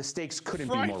 where the stakes couldn't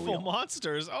be more real. Frightful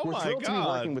monsters? Oh We're my thrilled to be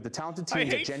god. working with the talented I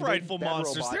teams at hate Genvid, frightful Bad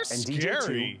monsters. Robot, They're and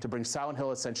scary. DJ2 to bring Silent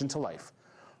Hill Ascension to life.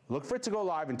 Look for it to go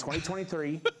live in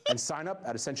 2023 and sign up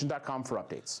at Ascension.com for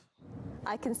updates.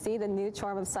 I can see the new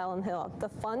charm of Silent Hill. The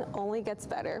fun only gets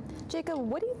better. Jacob,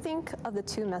 what do you think of the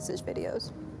two message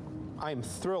videos? I am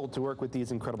thrilled to work with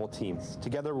these incredible teams.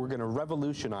 Together, we're going to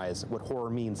revolutionize what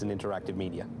horror means in interactive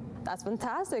media. That's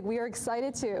fantastic. We are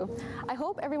excited too. I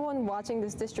hope everyone watching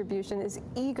this distribution is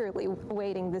eagerly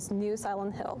awaiting this new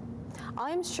Silent Hill.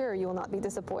 I'm sure you will not be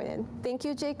disappointed. Thank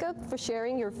you, Jacob, for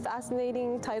sharing your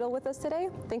fascinating title with us today.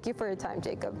 Thank you for your time,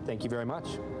 Jacob. Thank you very much.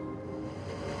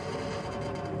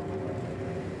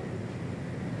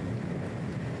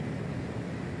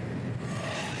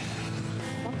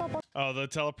 Oh, the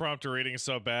teleprompter reading is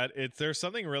so bad. There's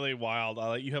something really wild.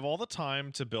 You have all the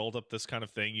time to build up this kind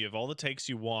of thing. You have all the takes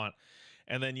you want,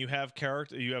 and then you have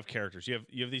characters. You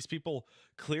have these people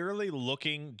clearly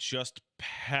looking just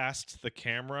past the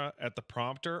camera at the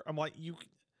prompter. I'm like, you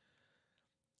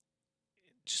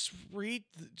just read,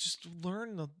 just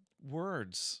learn the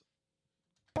words.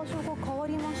 場所が変わ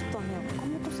りましたね。岡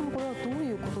本さん、これはどう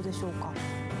いうことでしょうか。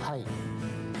はい。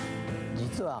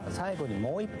実は最後に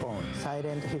もう一本サイ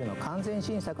レントヒルの完全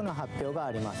新作の発表が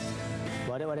あります。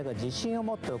我々が自信を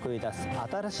持って送り出す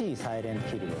新しいサイレント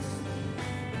ヒルです。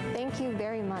Thank you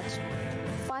very much.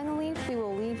 Finally, we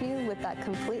will leave you with that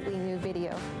completely new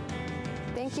video.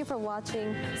 Thank you for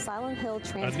watching Silent Hill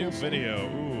Transmission. A new video.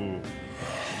 Ooh.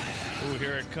 Ooh,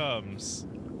 here it comes.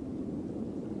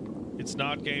 It's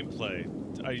not gameplay.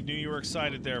 I knew you were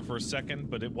excited there for a second,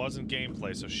 but it wasn't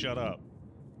gameplay, so shut up.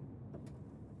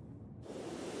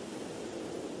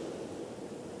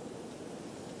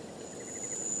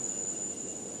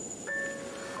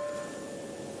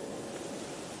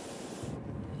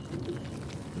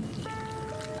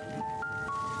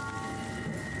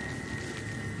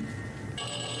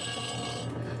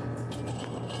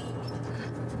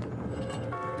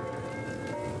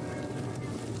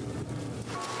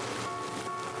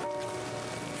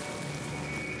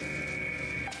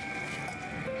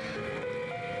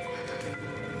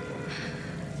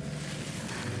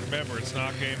 Remember, it's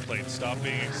not gameplay. Stop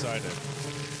being excited.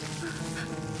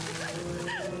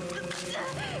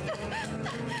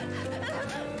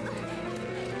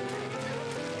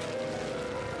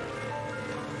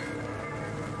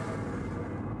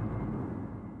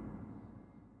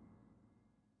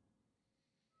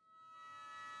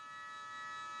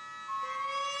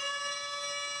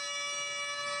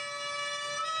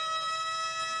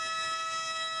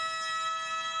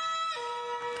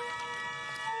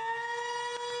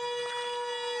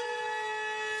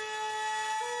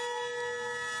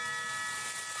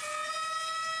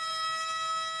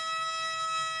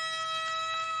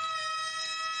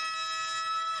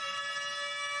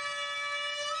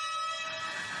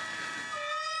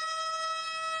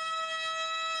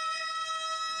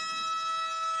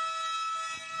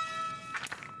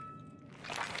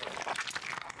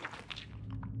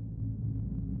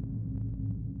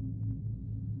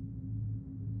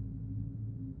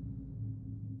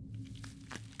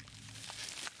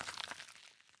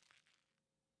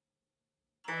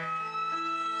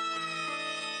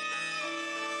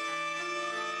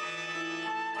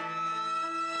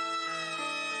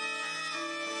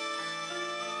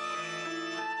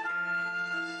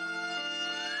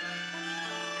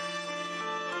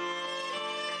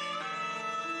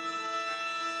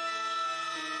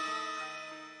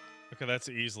 Okay, that's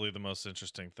easily the most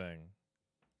interesting thing.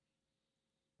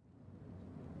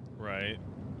 Right?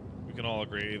 We can all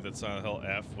agree that Silent Hill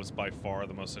F was by far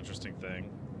the most interesting thing.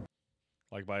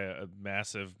 Like by a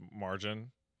massive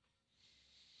margin.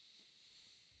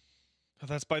 Oh,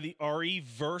 that's by the RE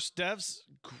Verse devs?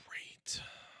 Great.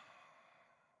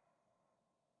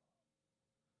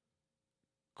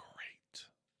 Great.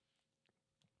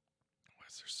 Why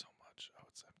is there so much? Oh,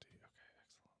 it's empty. Okay,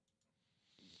 excellent.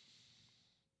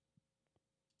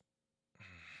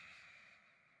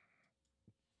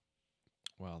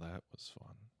 Wow, that was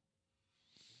fun.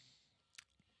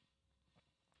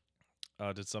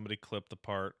 Did somebody clip the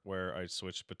part where I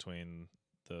switched between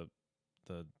the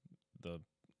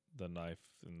knife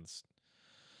and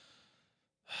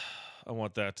I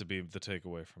want that to be the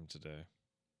takeaway from today.